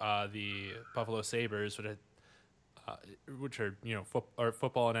the Buffalo Sabres, which are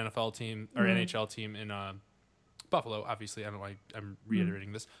football and NFL team or NHL team in Buffalo. Obviously, I don't know why I'm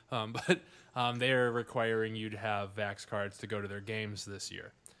reiterating this, but they are requiring you to have Vax cards to go to their games this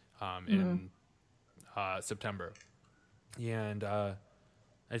year in September, and I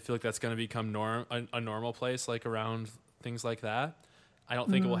feel like that's going to become a normal place, like around things like that. I don't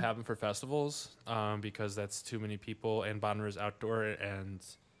think it will happen for festivals because that's too many people, and Bonnaroo outdoor, and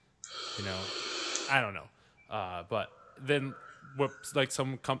I don't know. But then,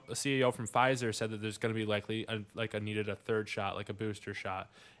 some CEO from Pfizer said that there's going to be likely needed a third shot, like a booster shot,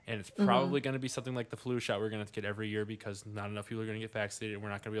 and it's probably going to be something like the flu shot we're going to get every year, because not enough people are going to get vaccinated, and we're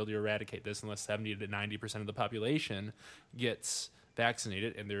not going to be able to eradicate this unless 70 to 90% of the population gets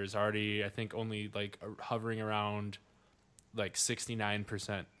vaccinated, and there's already, I think, only hovering around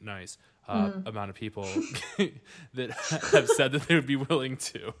 69% amount of people that have said that they would be willing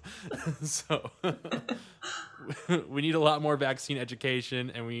to. So we need a lot more vaccine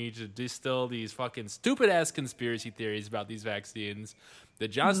education, and we need to distill these fucking stupid ass conspiracy theories about these vaccines. The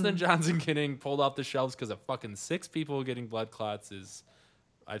Johnson & Johnson getting pulled off the shelves because of fucking 6 people getting blood clots is,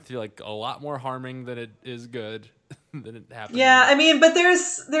 I feel like, a lot more harming than it is good than it happened. Yeah, I mean, but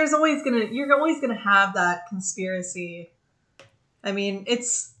you're always gonna have that conspiracy. I mean,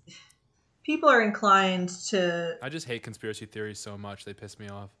 people are inclined to. I just hate conspiracy theories so much; they piss me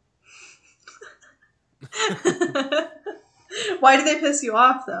off. Why do they piss you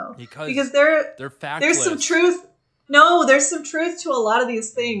off, though? Because they're factless. There's some truth. No, there's some truth to a lot of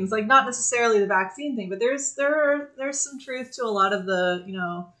these things. Like, not necessarily the vaccine thing, but there's some truth to a lot of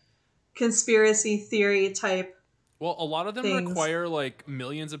the conspiracy theory type. Well, a lot of them things require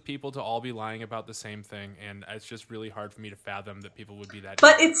millions of people to all be lying about the same thing, and it's just really hard for me to fathom that people would be that.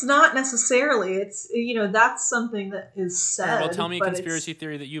 But it's not necessarily. It's that's something that is said. Right, well, tell me a conspiracy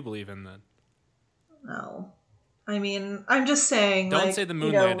theory that you believe in, then. No, I mean, I'm just saying. Don't say the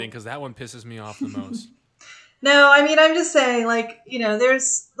moon landing, because that one pisses me off the most. No, I mean, I'm just saying,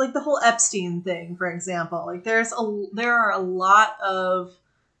 there's the whole Epstein thing, for example. There are a lot of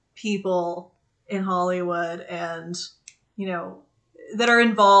people in Hollywood and that are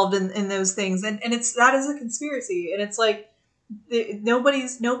involved in those things, and that is a conspiracy, and it's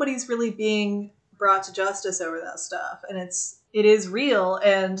nobody's really being brought to justice over that stuff, and it is real,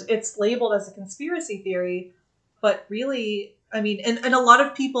 and it's labeled as a conspiracy theory, but really, I mean, and a lot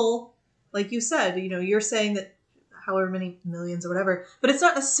of people, like you said, you're saying that however many millions or whatever, but it's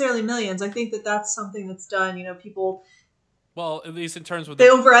not necessarily millions. I think that that's something that's done, people. Well, at least in terms of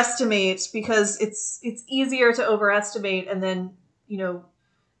they overestimate, because it's easier to overestimate, and then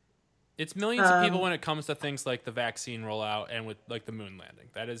it's millions of people when it comes to things like the vaccine rollout and with the moon landing.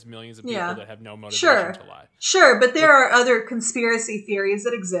 That is millions of people that have no motivation to lie. Sure, but there are other conspiracy theories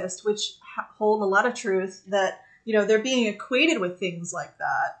that exist which hold a lot of truth, that they're being equated with things like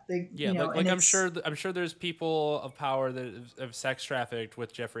that. I'm sure there's people of power that have sex trafficked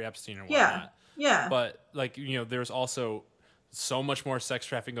with Jeffrey Epstein and whatnot. Yeah. But there's also so much more sex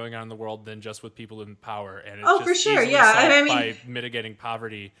trafficking going on in the world than just with people in power, and it's just for sure, easily solved by mitigating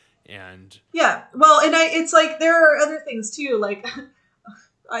poverty and well, and it's there are other things too.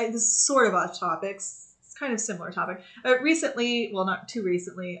 This is sort of off topic. It's kind of similar topic. Recently, well, not too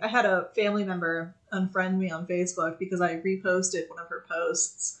recently, I had a family member unfriend me on Facebook because I reposted one of her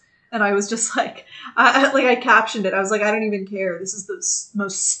posts. And I was just I captioned it. I was like, I don't even care. This is the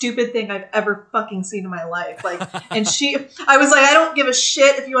most stupid thing I've ever fucking seen in my life. And I was like, I don't give a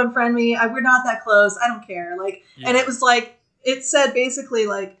shit if you unfriend me. We're not that close. I don't care. And it was it said basically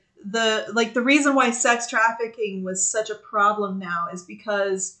the reason why sex trafficking was such a problem now is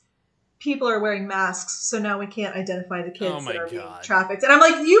because people are wearing masks. So now we can't identify the kids that are being trafficked. And I'm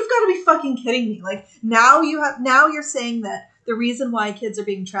like, you've got to be fucking kidding me. Now you're saying that the reason why kids are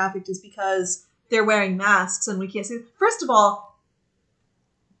being trafficked is because they're wearing masks and we can't see. First of all,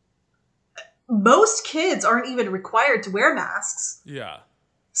 most kids aren't even required to wear masks. Yeah.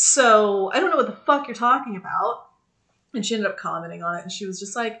 So I don't know what the fuck you're talking about. And she ended up commenting on it, and she was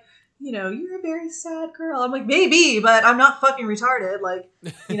just like, you know, you're a very sad girl. I'm like, maybe, but I'm not fucking retarded. Like,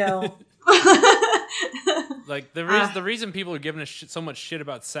 you know. Like the reason people are giving so much shit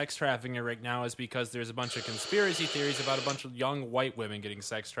about sex trafficking right now is because there's a bunch of conspiracy theories about a bunch of young white women getting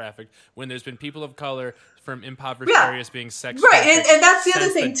sex trafficked when there's been people of color from impoverished areas being sex trafficked. Right, and that's the other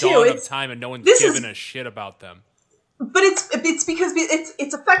thing too. It's time, and no one's giving a shit about them. But it's because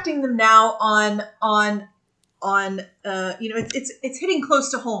it's affecting them now on you know, it's hitting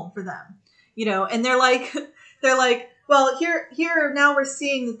close to home for them, you know, and they're like, well, here now we're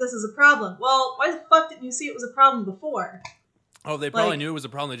seeing that this is a problem. Well, why the fuck didn't you see it was a problem before? Oh, they probably knew it was a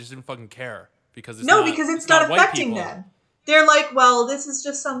problem. They just didn't fucking care because it's it's not affecting them. They're like, well, this is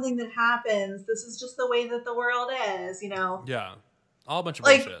just something that happens. This is just the way that the world is, you know. Yeah, all a bunch of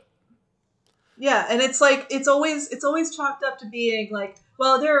bullshit. Yeah, and it's like it's always chalked up to being like,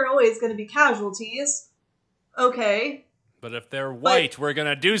 well, there are always going to be casualties. Okay. But if they're white, we're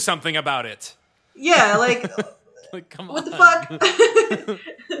gonna do something about it. Yeah, like, like come on. What the fuck?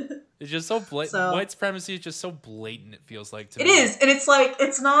 It's just so blatant. White supremacy is just so blatant. It feels like to me. It is, and it's like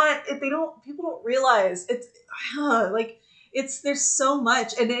it's not. People don't realize it's like it's. There's so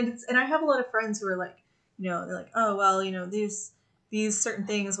much, and I have a lot of friends who are like, you know, they're like, oh well, you know, these certain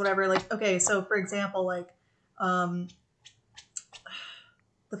things, whatever. Like, okay, so for example, like, the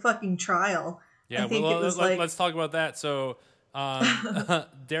fucking trial. Yeah, let's talk about that. So,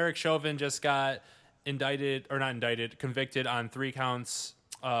 Derek Chauvin just got convicted on 3 counts.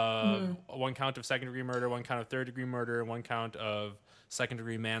 1 count of second-degree murder, 1 count of third-degree murder, and 1 count of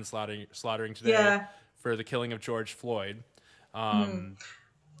second-degree manslaughtering today for the killing of George Floyd. Well,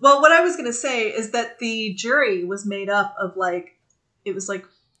 what I was going to say is that the jury was made up of like, it was like,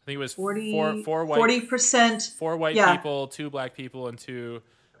 I think it was 40%. 4 white people, 2 black people, and 2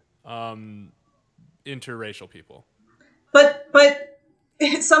 interracial people. But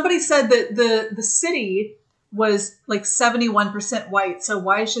somebody said that the city was like 71% white, so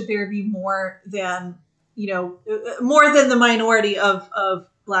why should there be more than the minority of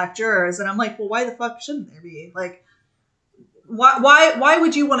black jurors? And I'm like, well, why the fuck shouldn't there be? Like, why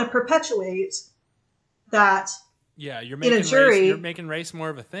would you want to perpetuate that? Yeah, you're making race more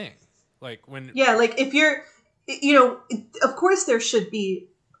of a thing. Like when like if you're, you know, of course there should be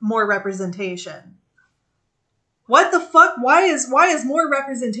more representation. What the fuck? Why is more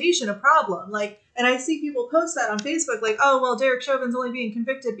representation a problem? Like, and I see people post that on Facebook, like, oh well, Derek Chauvin's only being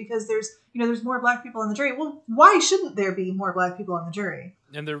convicted because there's more black people on the jury. Well, why shouldn't there be more black people on the jury?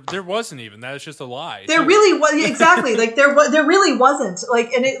 And there wasn't even. That was just a lie. There really was, exactly. Like there really wasn't.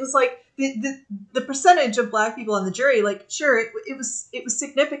 Like, and it was like the percentage of black people on the jury. Like, sure, it was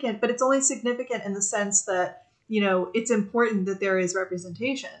significant, but it's only significant in the sense that, you know, it's important that there is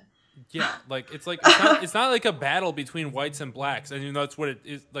representation. Yeah, like it's not like a battle between whites and blacks. I mean, that's what it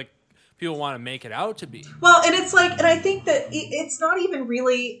is. Like, people want to make it out to be. Well, and it's like, and I think that it's not even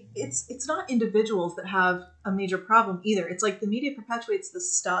really, it's not individuals that have a major problem either. It's like the media perpetuates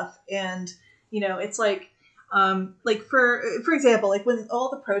this stuff, and, you know, it's like for example, like when all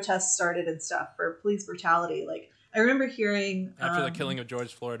the protests started and stuff for police brutality, like I remember hearing after the killing of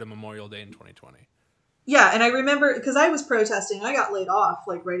George Floyd on Memorial Day in 2020. Yeah, and I remember because I was protesting, I got laid off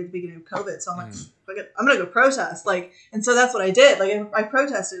like right at the beginning of COVID, so I'm like, I'm gonna go protest, like, and so that's what I did. Like, I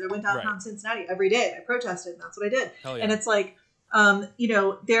protested. I went downtown Cincinnati every day. I protested, and that's what I did. Hell yeah. And it's like, you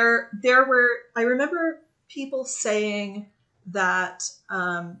know, there were. I remember people saying that,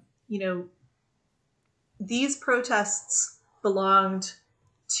 you know, these protests belonged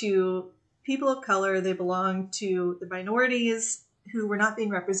to people of color. They belonged to the minorities who were not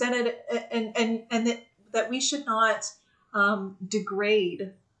being represented, and that we should not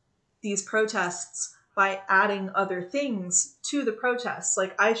degrade these protests by adding other things to the protests.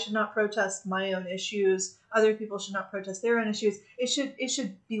 Like, I should not protest my own issues. Other people should not protest their own issues. It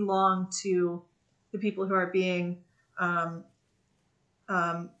should belong to the people who are being, you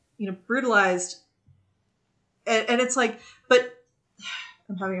know, brutalized. And it's like, but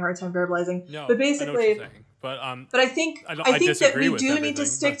I'm having a hard time verbalizing. No, but basically, but I think that we do need to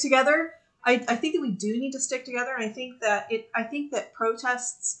stick together. I think that we do need to stick together, and I think that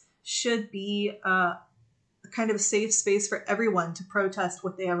protests should be kind of a safe space for everyone to protest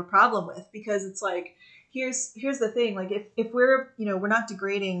what they have a problem with, because it's like, here's the thing, like if we're, you know, we're not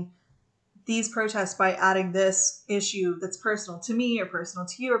degrading these protests by adding this issue that's personal to me or personal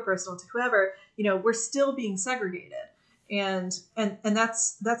to you or personal to whoever, you know, we're still being segregated, and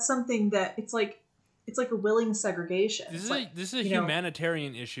that's something that it's like, a willing segregation. This is a you know,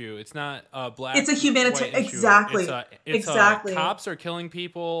 humanitarian issue. It's not a black. It's a humanitarian white issue. exactly. Exactly. Cops are killing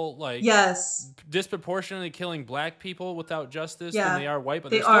people like yes, disproportionately killing black people without justice Yeah, than they are white,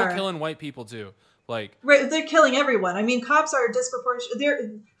 but they they're still are. killing white people too. Like right, they're killing everyone. I mean, cops are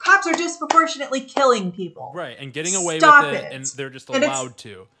disproportionately killing people. right, and getting away Stop with it, it. and they're just And it's- allowed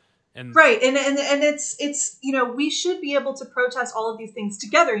to. And Right, and it's you know, we should be able to protest all of these things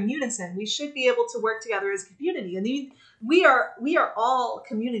together in unison. We should be able to work together as a community, and we are all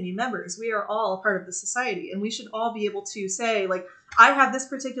community members. We are all a part of the society, and we should all be able to say, like, I have this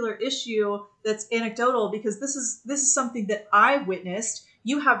particular issue that's anecdotal because this is something that I witnessed.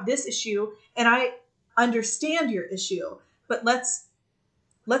 You have this issue, and I understand your issue, but let's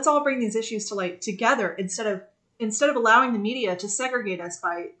all bring these issues to light together instead of allowing the media to segregate us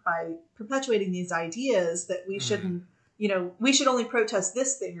by perpetuating these ideas that we shouldn't, you know, we should only protest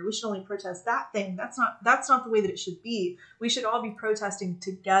this thing or we should only protest that thing. That's not the way that it should be. We should all be protesting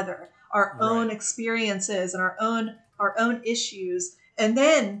together our own experiences and our own issues, and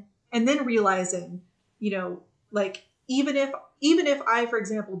then realizing, you know, like even if I, for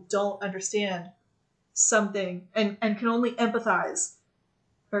example, don't understand something and can only empathize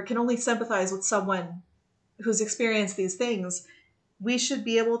or can only sympathize with someone who's experienced these things, we should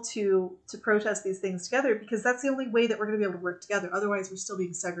be able to protest these things together, because that's the only way that we're going to be able to work together. Otherwise, we're still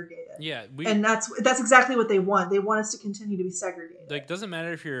being segregated. yeah, And that's exactly what they want. They want us to continue to be segregated. like, doesn't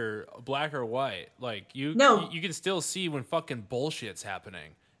matter if you're black or white. Like you can still see when fucking bullshit's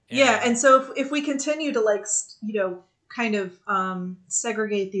happening. And so if we continue to, like, you know, kind of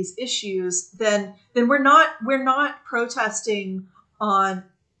segregate these issues, then we're not protesting on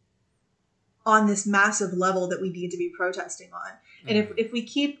this massive level that we need to be protesting on. And if we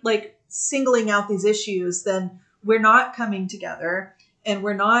keep, like, singling out these issues, then we're not coming together, and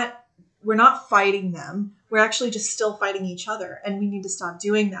we're not fighting them. We're actually just still fighting each other, and we need to stop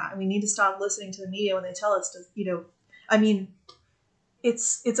doing that. And we need to stop listening to the media when they tell us to, you know, I mean,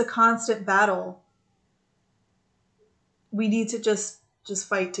 it's a constant battle. We need to just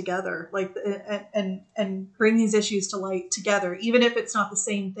fight together, like, and bring these issues to light together, even if it's not the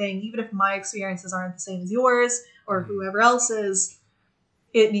same thing, even if my experiences aren't the same as yours or whoever else's.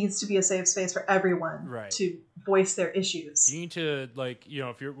 It needs to be a safe space for everyone to voice their issues. You need to, like, you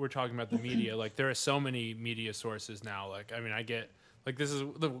know, if we're talking about the media, like, there are so many media sources now. Like, I mean, I get, like, this is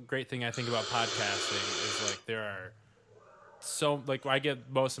the great thing I think about podcasting is, like, there are so, like, I get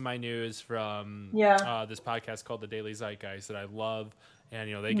most of my news from this podcast called The Daily Zeitgeist that I love. And,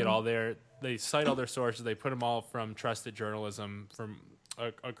 you know, they get they cite all their sources. They put them all from trusted journalism from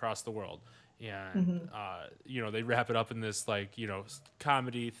across the world. And, you know, they wrap it up in this, like, you know,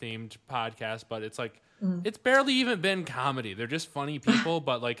 comedy themed podcast, but it's like, it's barely even been comedy. They're just funny people,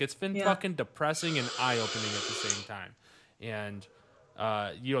 but, like, it's been fucking depressing and eye opening at the same time. And,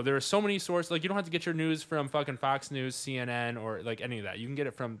 you know, there are so many sources. Like, you don't have to get your news from fucking Fox News, CNN, or, like, any of that. You can get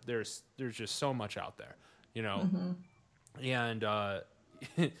it from, there's just so much out there, you know? And,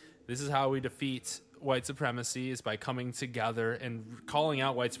 this is how we defeat white supremacy, is by coming together and calling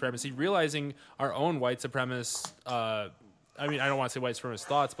out white supremacy, realizing our own white supremacist, I mean, I don't want to say white supremacist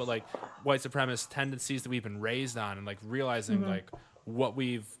thoughts, but, like, white supremacist tendencies that we've been raised on, and, like, realizing, like, what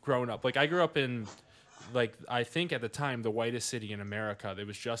we've grown up. Like, I grew up in, like, I think at the time, the whitest city in America. It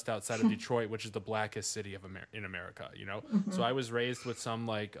was just outside of Detroit, which is the blackest city in America, you know? So I was raised with some,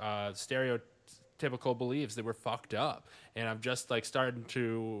 like, stereotypical beliefs that were fucked up. And I'm just, like, starting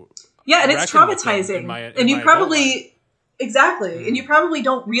to... Yeah, and it's traumatizing. And you probably... Exactly. And you probably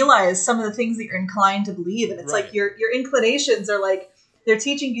don't realize some of the things that you're inclined to believe. And it's like your inclinations are, like, they're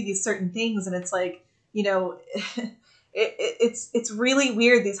teaching you these certain things. And it's like, you know... It's really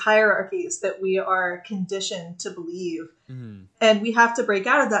weird, these hierarchies that we are conditioned to believe, and we have to break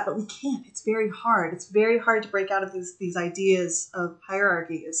out of that, but we can't. It's very hard. It's very hard to break out of these ideas of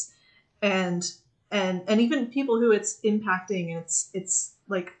hierarchies, and even people who it's impacting, and it's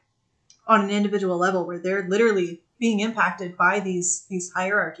like on an individual level where they're literally being impacted by these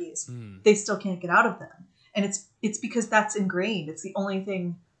hierarchies. They still can't get out of them, and it's because that's ingrained. It's the only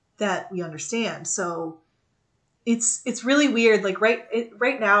thing that we understand. So. It's really weird. Like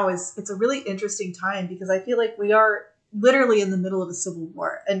right now it's a really interesting time, because I feel like we are literally in the middle of a civil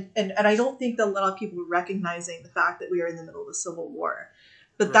war, and I don't think that a lot of people are recognizing the fact that we are in the middle of a civil war,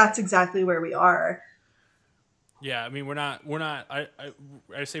 but that's exactly where we are. Yeah, I mean, we're not. I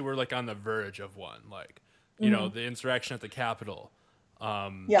say we're, like, on the verge of one. Like, you know, the insurrection at the Capitol.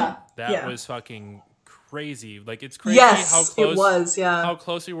 That was fucking crazy. Like, it's crazy how close it was. Yeah, how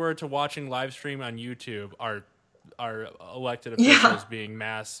close we were to watching live stream on YouTube our elected officials being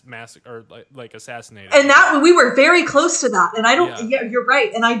or like assassinated. And that we were very close to that. And I don't. Yeah. Yeah, you're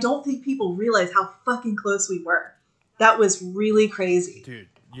right. And I don't think people realize how fucking close we were. That was really crazy, dude.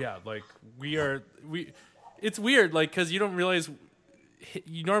 Yeah, like it's weird, like, because you don't realize.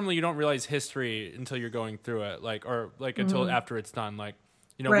 You don't realize history until you're going through it, like, or like until after it's done. Like,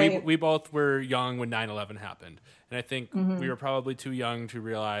 you know, Right. we both were young when 9/11 happened, and I think we were probably too young to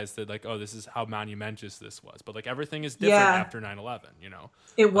realize that, like, oh, this is how monumentous this was. But like everything is different after 9/11, you know.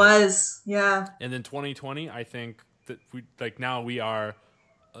 It was, yeah. And then 2020, I think that now we are,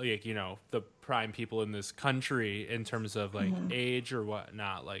 like, you know, the prime people in this country in terms of like age or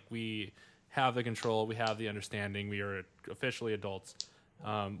whatnot. Like, we have the control, we have the understanding, we are officially adults.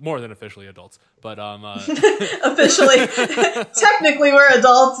 More than officially adults, but Officially, technically, we're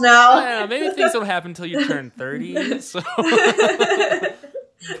adults now. yeah, maybe things don't happen until you turn 30. So,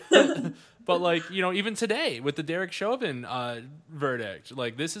 but like, you know, even today with the Derek Chauvin verdict,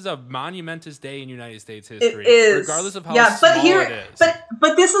 like, this is a monumentous day in United States history, It is, regardless of how small it is.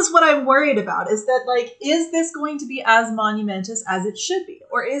 But this is what I'm worried about: is that, like, is this going to be as monumentous as it should be,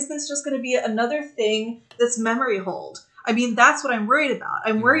 or is this just going to be another thing that's memory hold? I mean, that's what I'm worried about.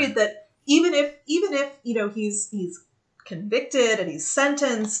 I'm worried that even if you know he's convicted and he's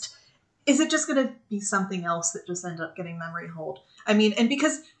sentenced, is it just going to be something else that just ended up getting memory hold? I mean, and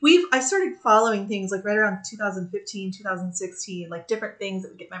because I started following things like right around 2015, 2016, like different things that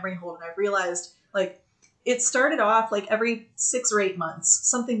would get memory hold, and I realized, like, it started off like every 6 or 8 months,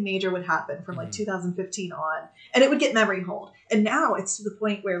 something major would happen from like 2015 on, and it would get memory hold. And now it's to the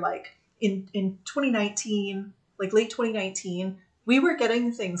point where, like, in 2019. Like late 2019, we were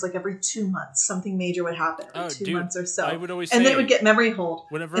getting things like every 2 months, something major would happen every 2 months or so. I would always and say, then it would get memory hold.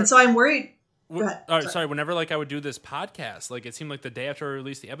 And so I'm worried. Whenever like I would do this podcast, like, it seemed like the day after I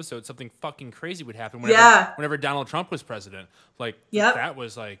released the episode, something fucking crazy would happen. Whenever Donald Trump was president, like, that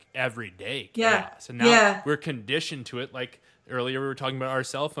was like every day chaos. And now we're conditioned to it. Like earlier we were talking about our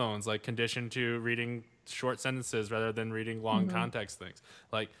cell phones, like conditioned to reading short sentences rather than reading long context things.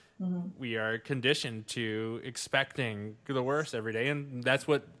 Like, we are conditioned to expecting the worst every day, and that's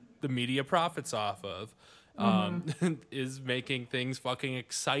what the media profits off of, is making things fucking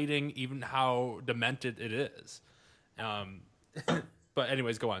exciting, even how demented it is. But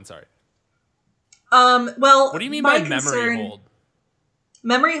anyways, go on. Sorry. Well, what do you mean by memory hold?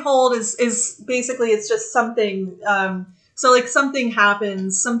 Memory hold is basically, it's just something. So like something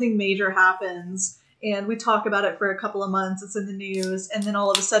happens, something major happens, and we talk about it for a couple of months. It's in the news, and then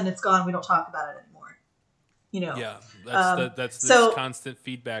all of a sudden it's gone. We don't talk about it anymore. You know. Yeah, that's this constant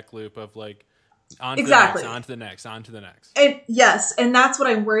feedback loop of like on to the next. And yes, and that's what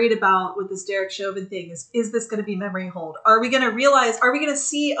I'm worried about with this Derek Chauvin thing. Is this going to be memory hold? Are we going to realize? Are we going to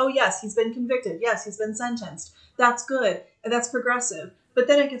see? Oh yes, he's been convicted. Yes, he's been sentenced. That's good, and that's progressive. But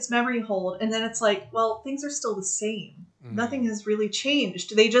then it gets memory hold, and then it's like, well, things are still the same. Nothing has really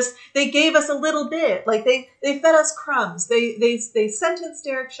changed. They gave us a little bit. Like they fed us crumbs. They sentenced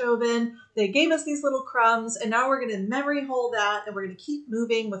Derek Chauvin. They gave us these little crumbs, and now we're going to memory hold that, and we're going to keep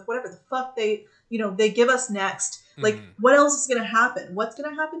moving with whatever the fuck they give us next. Like, what else is going to happen? What's going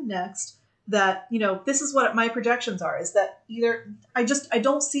to happen next? That, you know, this is what my projections are, is that either I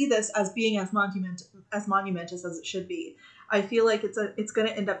don't see this as being as monumentous as it should be. I feel like it's going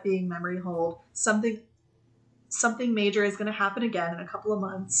to end up being memory hold. Something major is going to happen again in a couple of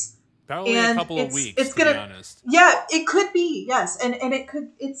months. Probably a couple of weeks, to be honest. Yeah, it could be, yes. And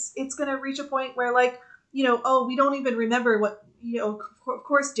it's going to reach a point where, like, you know, oh, we don't even remember what, you know, of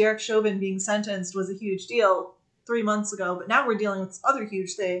course, Derek Chauvin being sentenced was a huge deal 3 months ago, but now we're dealing with this other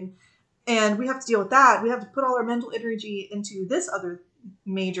huge thing, and we have to deal with that. We have to put all our mental energy into this other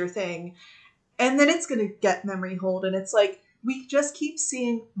major thing, and then it's going to get memory hold, and it's like, we just keep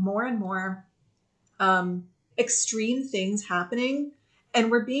seeing more and more extreme things happening,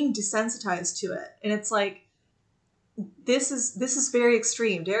 and we're being desensitized to it. And it's like, this is very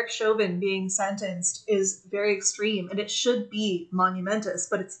extreme. Derek Chauvin being sentenced is very extreme, and it should be monumentous,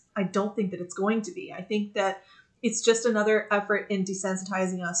 but I don't think that it's going to be. I think that it's just another effort in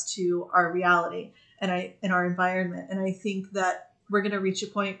desensitizing us to our reality and our environment. And I think that we're going to reach a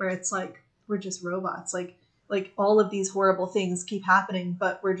point where it's like, we're just robots. Like all of these horrible things keep happening,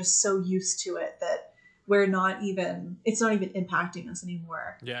 but we're just so used to it that it's not even impacting us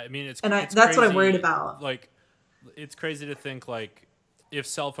anymore. Yeah, I mean, it's that's crazy, what I'm worried about. Like, it's crazy to think, like, if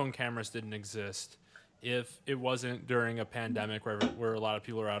cell phone cameras didn't exist, if it wasn't during a pandemic where a lot of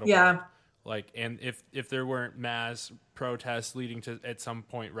people are out of work, like, and if there weren't mass protests leading to at some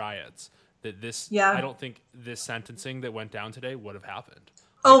point riots, I don't think this sentencing that went down today would have happened.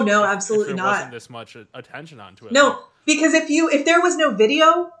 Oh Like, no, if absolutely there not. wasn't this much attention onto it. No, because if there was no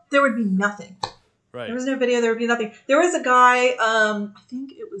video, there would be nothing. Right. There was no video, there would be nothing. There was a guy, I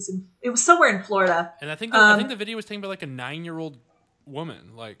think it was somewhere in Florida. And I think the video was taken by like a 9-year-old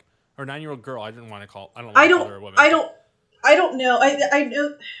woman, like, or 9-year-old girl. I don't want to call her a woman. I don't know. I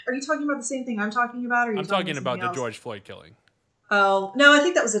know. Are you talking about the same thing I'm talking about? Or are you I'm talking about the else? George Floyd killing. Oh no, I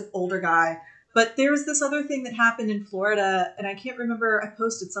think that was an older guy. But there was this other thing that happened in Florida, and I can't remember. I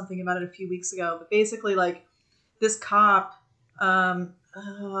posted something about it a few weeks ago. But basically, like this cop.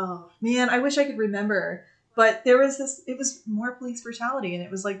 Oh man, I wish I could remember. But there was this. It was more police brutality, and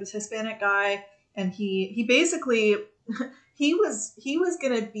it was like this Hispanic guy, and he basically he was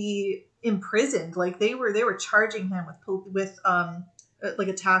gonna be imprisoned. Like they were charging him with like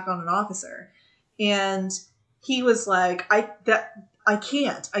attack on an officer, and he was like, I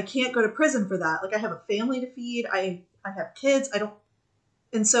can't go to prison for that. Like I have a family to feed. I have kids. I don't.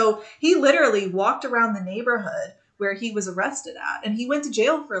 And so he literally walked around the neighborhood where he was arrested at, and he went to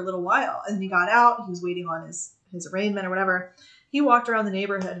jail for a little while, and then he got out. He was waiting on his arraignment or whatever. He walked around the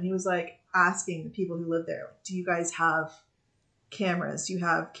neighborhood and he was like asking the people who live there, do you guys have cameras? Do you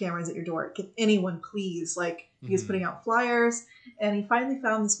have cameras at your door? Can anyone please? Like he was putting out flyers, and he finally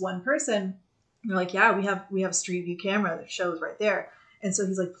found this one person. And they're like, yeah, we have a street view camera that shows right there. And so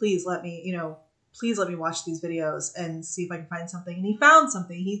he's like, please let me watch these videos and see if I can find something. And he found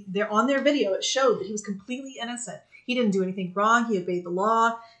something. They're on their video. It showed that he was completely innocent. He didn't do anything wrong. He obeyed the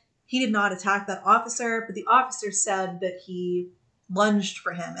law. He did not attack that officer, but the officer said that he lunged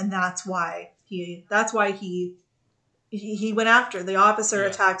for him, and that's why he went after the officer.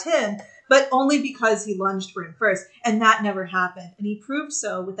 Attacked him, but only because he lunged for him first, and that never happened. And he proved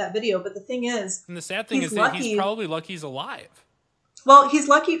so with that video. But the thing is, and the sad thing is that he's probably lucky he's alive. Well, he's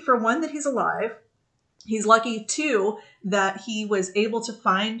lucky for one that he's alive. He's lucky too that he was able to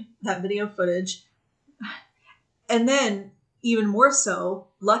find that video footage, and then even more so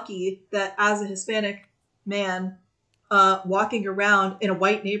lucky that as a Hispanic man walking around in a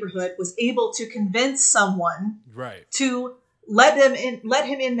white neighborhood was able to convince someone to let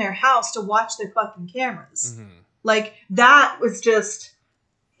him in their house to watch their fucking cameras. Mm-hmm. Like that was just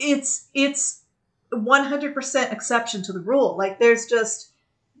it's 100% exception to the rule. Like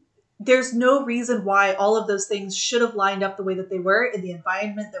there's no reason why all of those things should have lined up the way that they were in the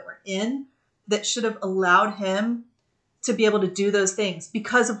environment that we're in, that should have allowed him to be able to do those things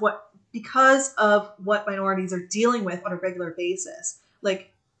because of what minorities are dealing with on a regular basis.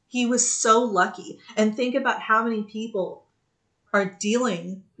 Like he was so lucky. And think about how many people are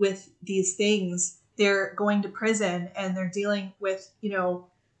dealing with these things. They're going to prison and they're dealing with,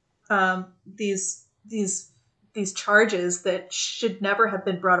 these charges that should never have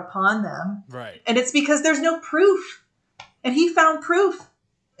been brought upon them. Right. And it's because there's no proof. And he found proof.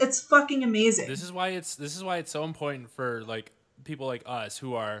 It's fucking amazing. This is why it's so important for like people like us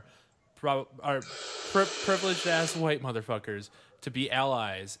who are privileged ass white motherfuckers to be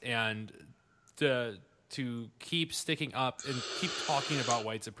allies and to keep sticking up and keep talking about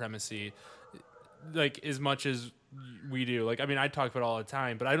white supremacy like as much as we do. Like I mean, I talk about it all the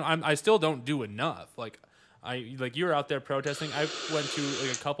time, but I still don't do enough. Like you were out there protesting. I went to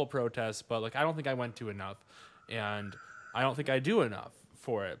like a couple protests, but like I don't think I went to enough, and I don't think I do enough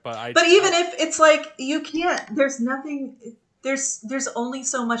for it. But if it's like you can't, there's nothing. There's only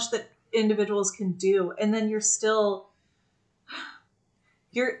so much that individuals can do, and then you're still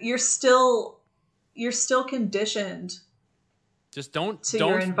conditioned. Just don't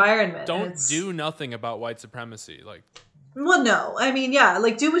your environment. Don't do nothing about white supremacy. Like, well, no, I mean, yeah,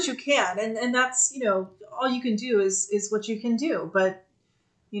 like do what you can, and that's all you can do is what you can do. But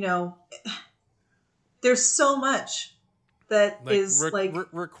there's so much that is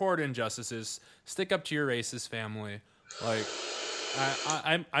record injustices, stick up to your racist family. Like,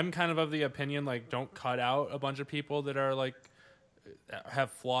 I'm kind of the opinion like don't cut out a bunch of people that are like have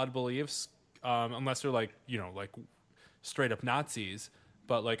flawed beliefs, unless they're like like straight up Nazis.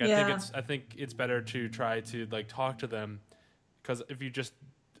 But like I think it's better to try to like talk to them, because if you just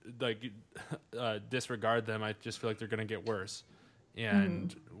like disregard them, I just feel like they're gonna get worse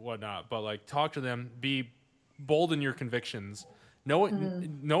and whatnot. But like talk to them, be bold in your convictions, know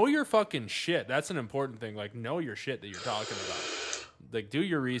your fucking shit. That's an important thing. Like know your shit that you're talking about. Like do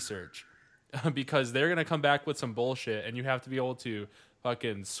your research, because they're gonna come back with some bullshit, and you have to be able to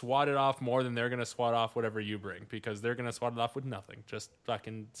fucking swat it off more than they're gonna swat off whatever you bring, because they're gonna swat it off with nothing, just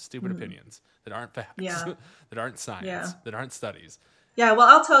fucking stupid opinions that aren't facts, that aren't science, that aren't studies. Yeah, well,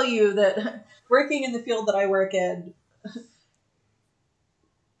 I'll tell you that working in the field that I work in,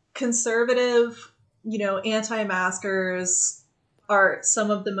 conservative, anti-maskers are some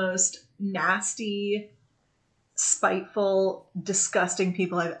of the most nasty, spiteful, disgusting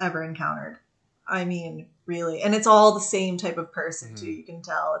people I've ever encountered. I mean, really. And it's all the same type of person, too. You can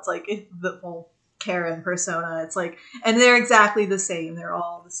tell. It's like the whole Karen persona. It's like, and they're exactly the same. They're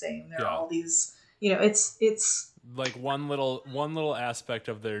all the same. They're all these, it's like one little aspect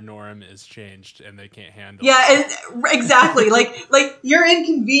of their norm is changed and they can't handle it. Exactly. like you're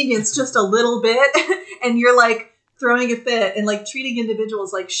inconvenienced just a little bit and you're like throwing a fit and like treating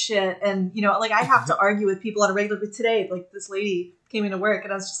individuals like shit. And, like I have to argue with people on a regular basis. Today, like this lady came into work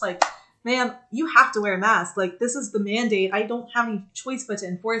and I was just like, ma'am, you have to wear a mask. Like this is the mandate. I don't have any choice but to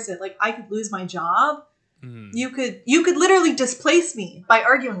enforce it. Like I could lose my job. You could literally displace me by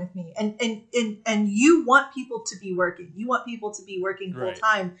arguing with me, and you want people to be working. You want people to be working full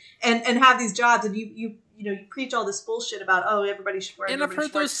time and have these jobs, and you preach all this bullshit about everybody should work. And I've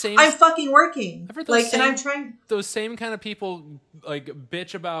heard those same. I'm fucking working. I've heard those and I'm trying. Those same kind of people like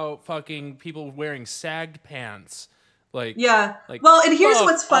bitch about fucking people wearing sagged pants. Like, well, and here's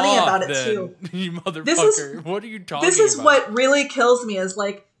what's funny about it too. You motherfucker. What are you talking about? This is what really kills me is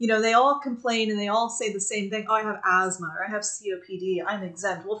like, they all complain and they all say the same thing. Oh, I have asthma or I have COPD. I'm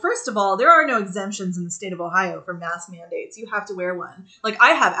exempt. Well, first of all, there are no exemptions in the state of Ohio for mask mandates. You have to wear one. Like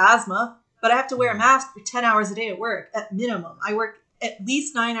I have asthma, but I have to wear a mask for 10 hours a day at work at minimum. I work at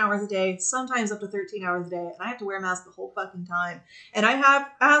least 9 hours a day, sometimes up to 13 hours a day. And I have to wear a mask the whole fucking time. And I have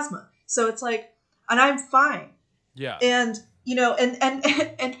asthma. So it's like, and I'm fine. Yeah. And,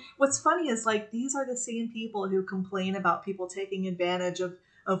 and what's funny is like, these are the same people who complain about people taking advantage of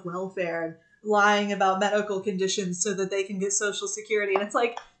welfare and lying about medical conditions so that they can get Social Security. And it's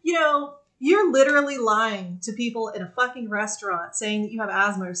like, you're literally lying to people in a fucking restaurant saying that you have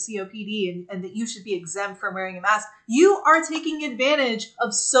asthma or COPD and that you should be exempt from wearing a mask. You are taking advantage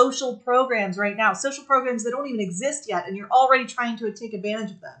of social programs right now, social programs that don't even exist yet. And you're already trying to take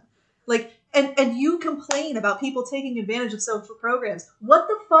advantage of them. Like, and you complain about people taking advantage of social programs. What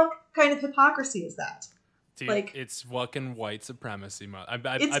the fuck kind of hypocrisy is that? Dude, like, it's fucking white supremacy. I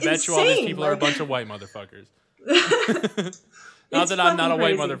bet insane. you all these people are a bunch of white motherfuckers. Not that I'm not a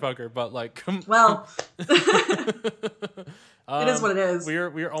white motherfucker, but like, well, it is what it is.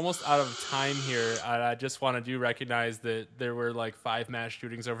 We're almost out of time here. I just want to recognize that there were like 5 mass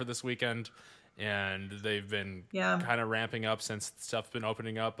shootings over this weekend. And they've been kind of ramping up since stuff's been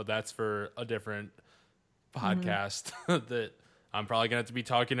opening up, but that's for a different podcast that I'm probably going to have to be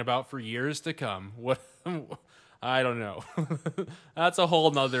talking about for years to come. What I don't know. That's a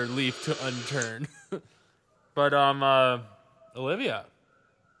whole nother leaf to unturn. But Olivia,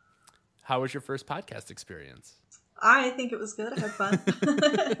 how was your first podcast experience? I think it was good. I had fun.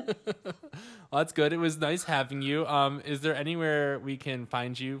 Well, that's good. It was nice having you. Is there anywhere we can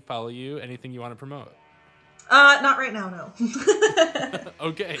find you, follow you, anything you want to promote? Not right now, no.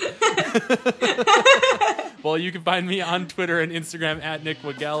 Okay. Well, you can find me on Twitter and Instagram at Nick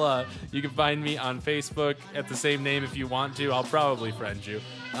Wagella. You can find me on Facebook at the same name if you want to. I'll probably friend you.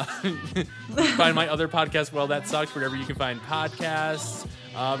 You can find my other podcast, Well, That Sucks, wherever you can find podcasts.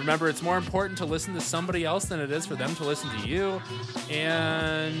 Remember, it's more important to listen to somebody else than it is for them to listen to you.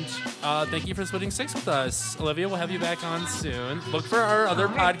 And thank you for splitting 6 with us. Olivia, we'll have you back on soon. Look for our other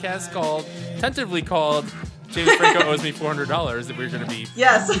podcast tentatively called James Franco Owes Me $400 that we're going to be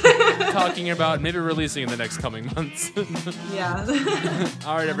talking about and maybe releasing in the next coming months. Yeah.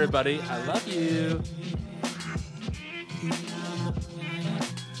 All right, everybody. I love you.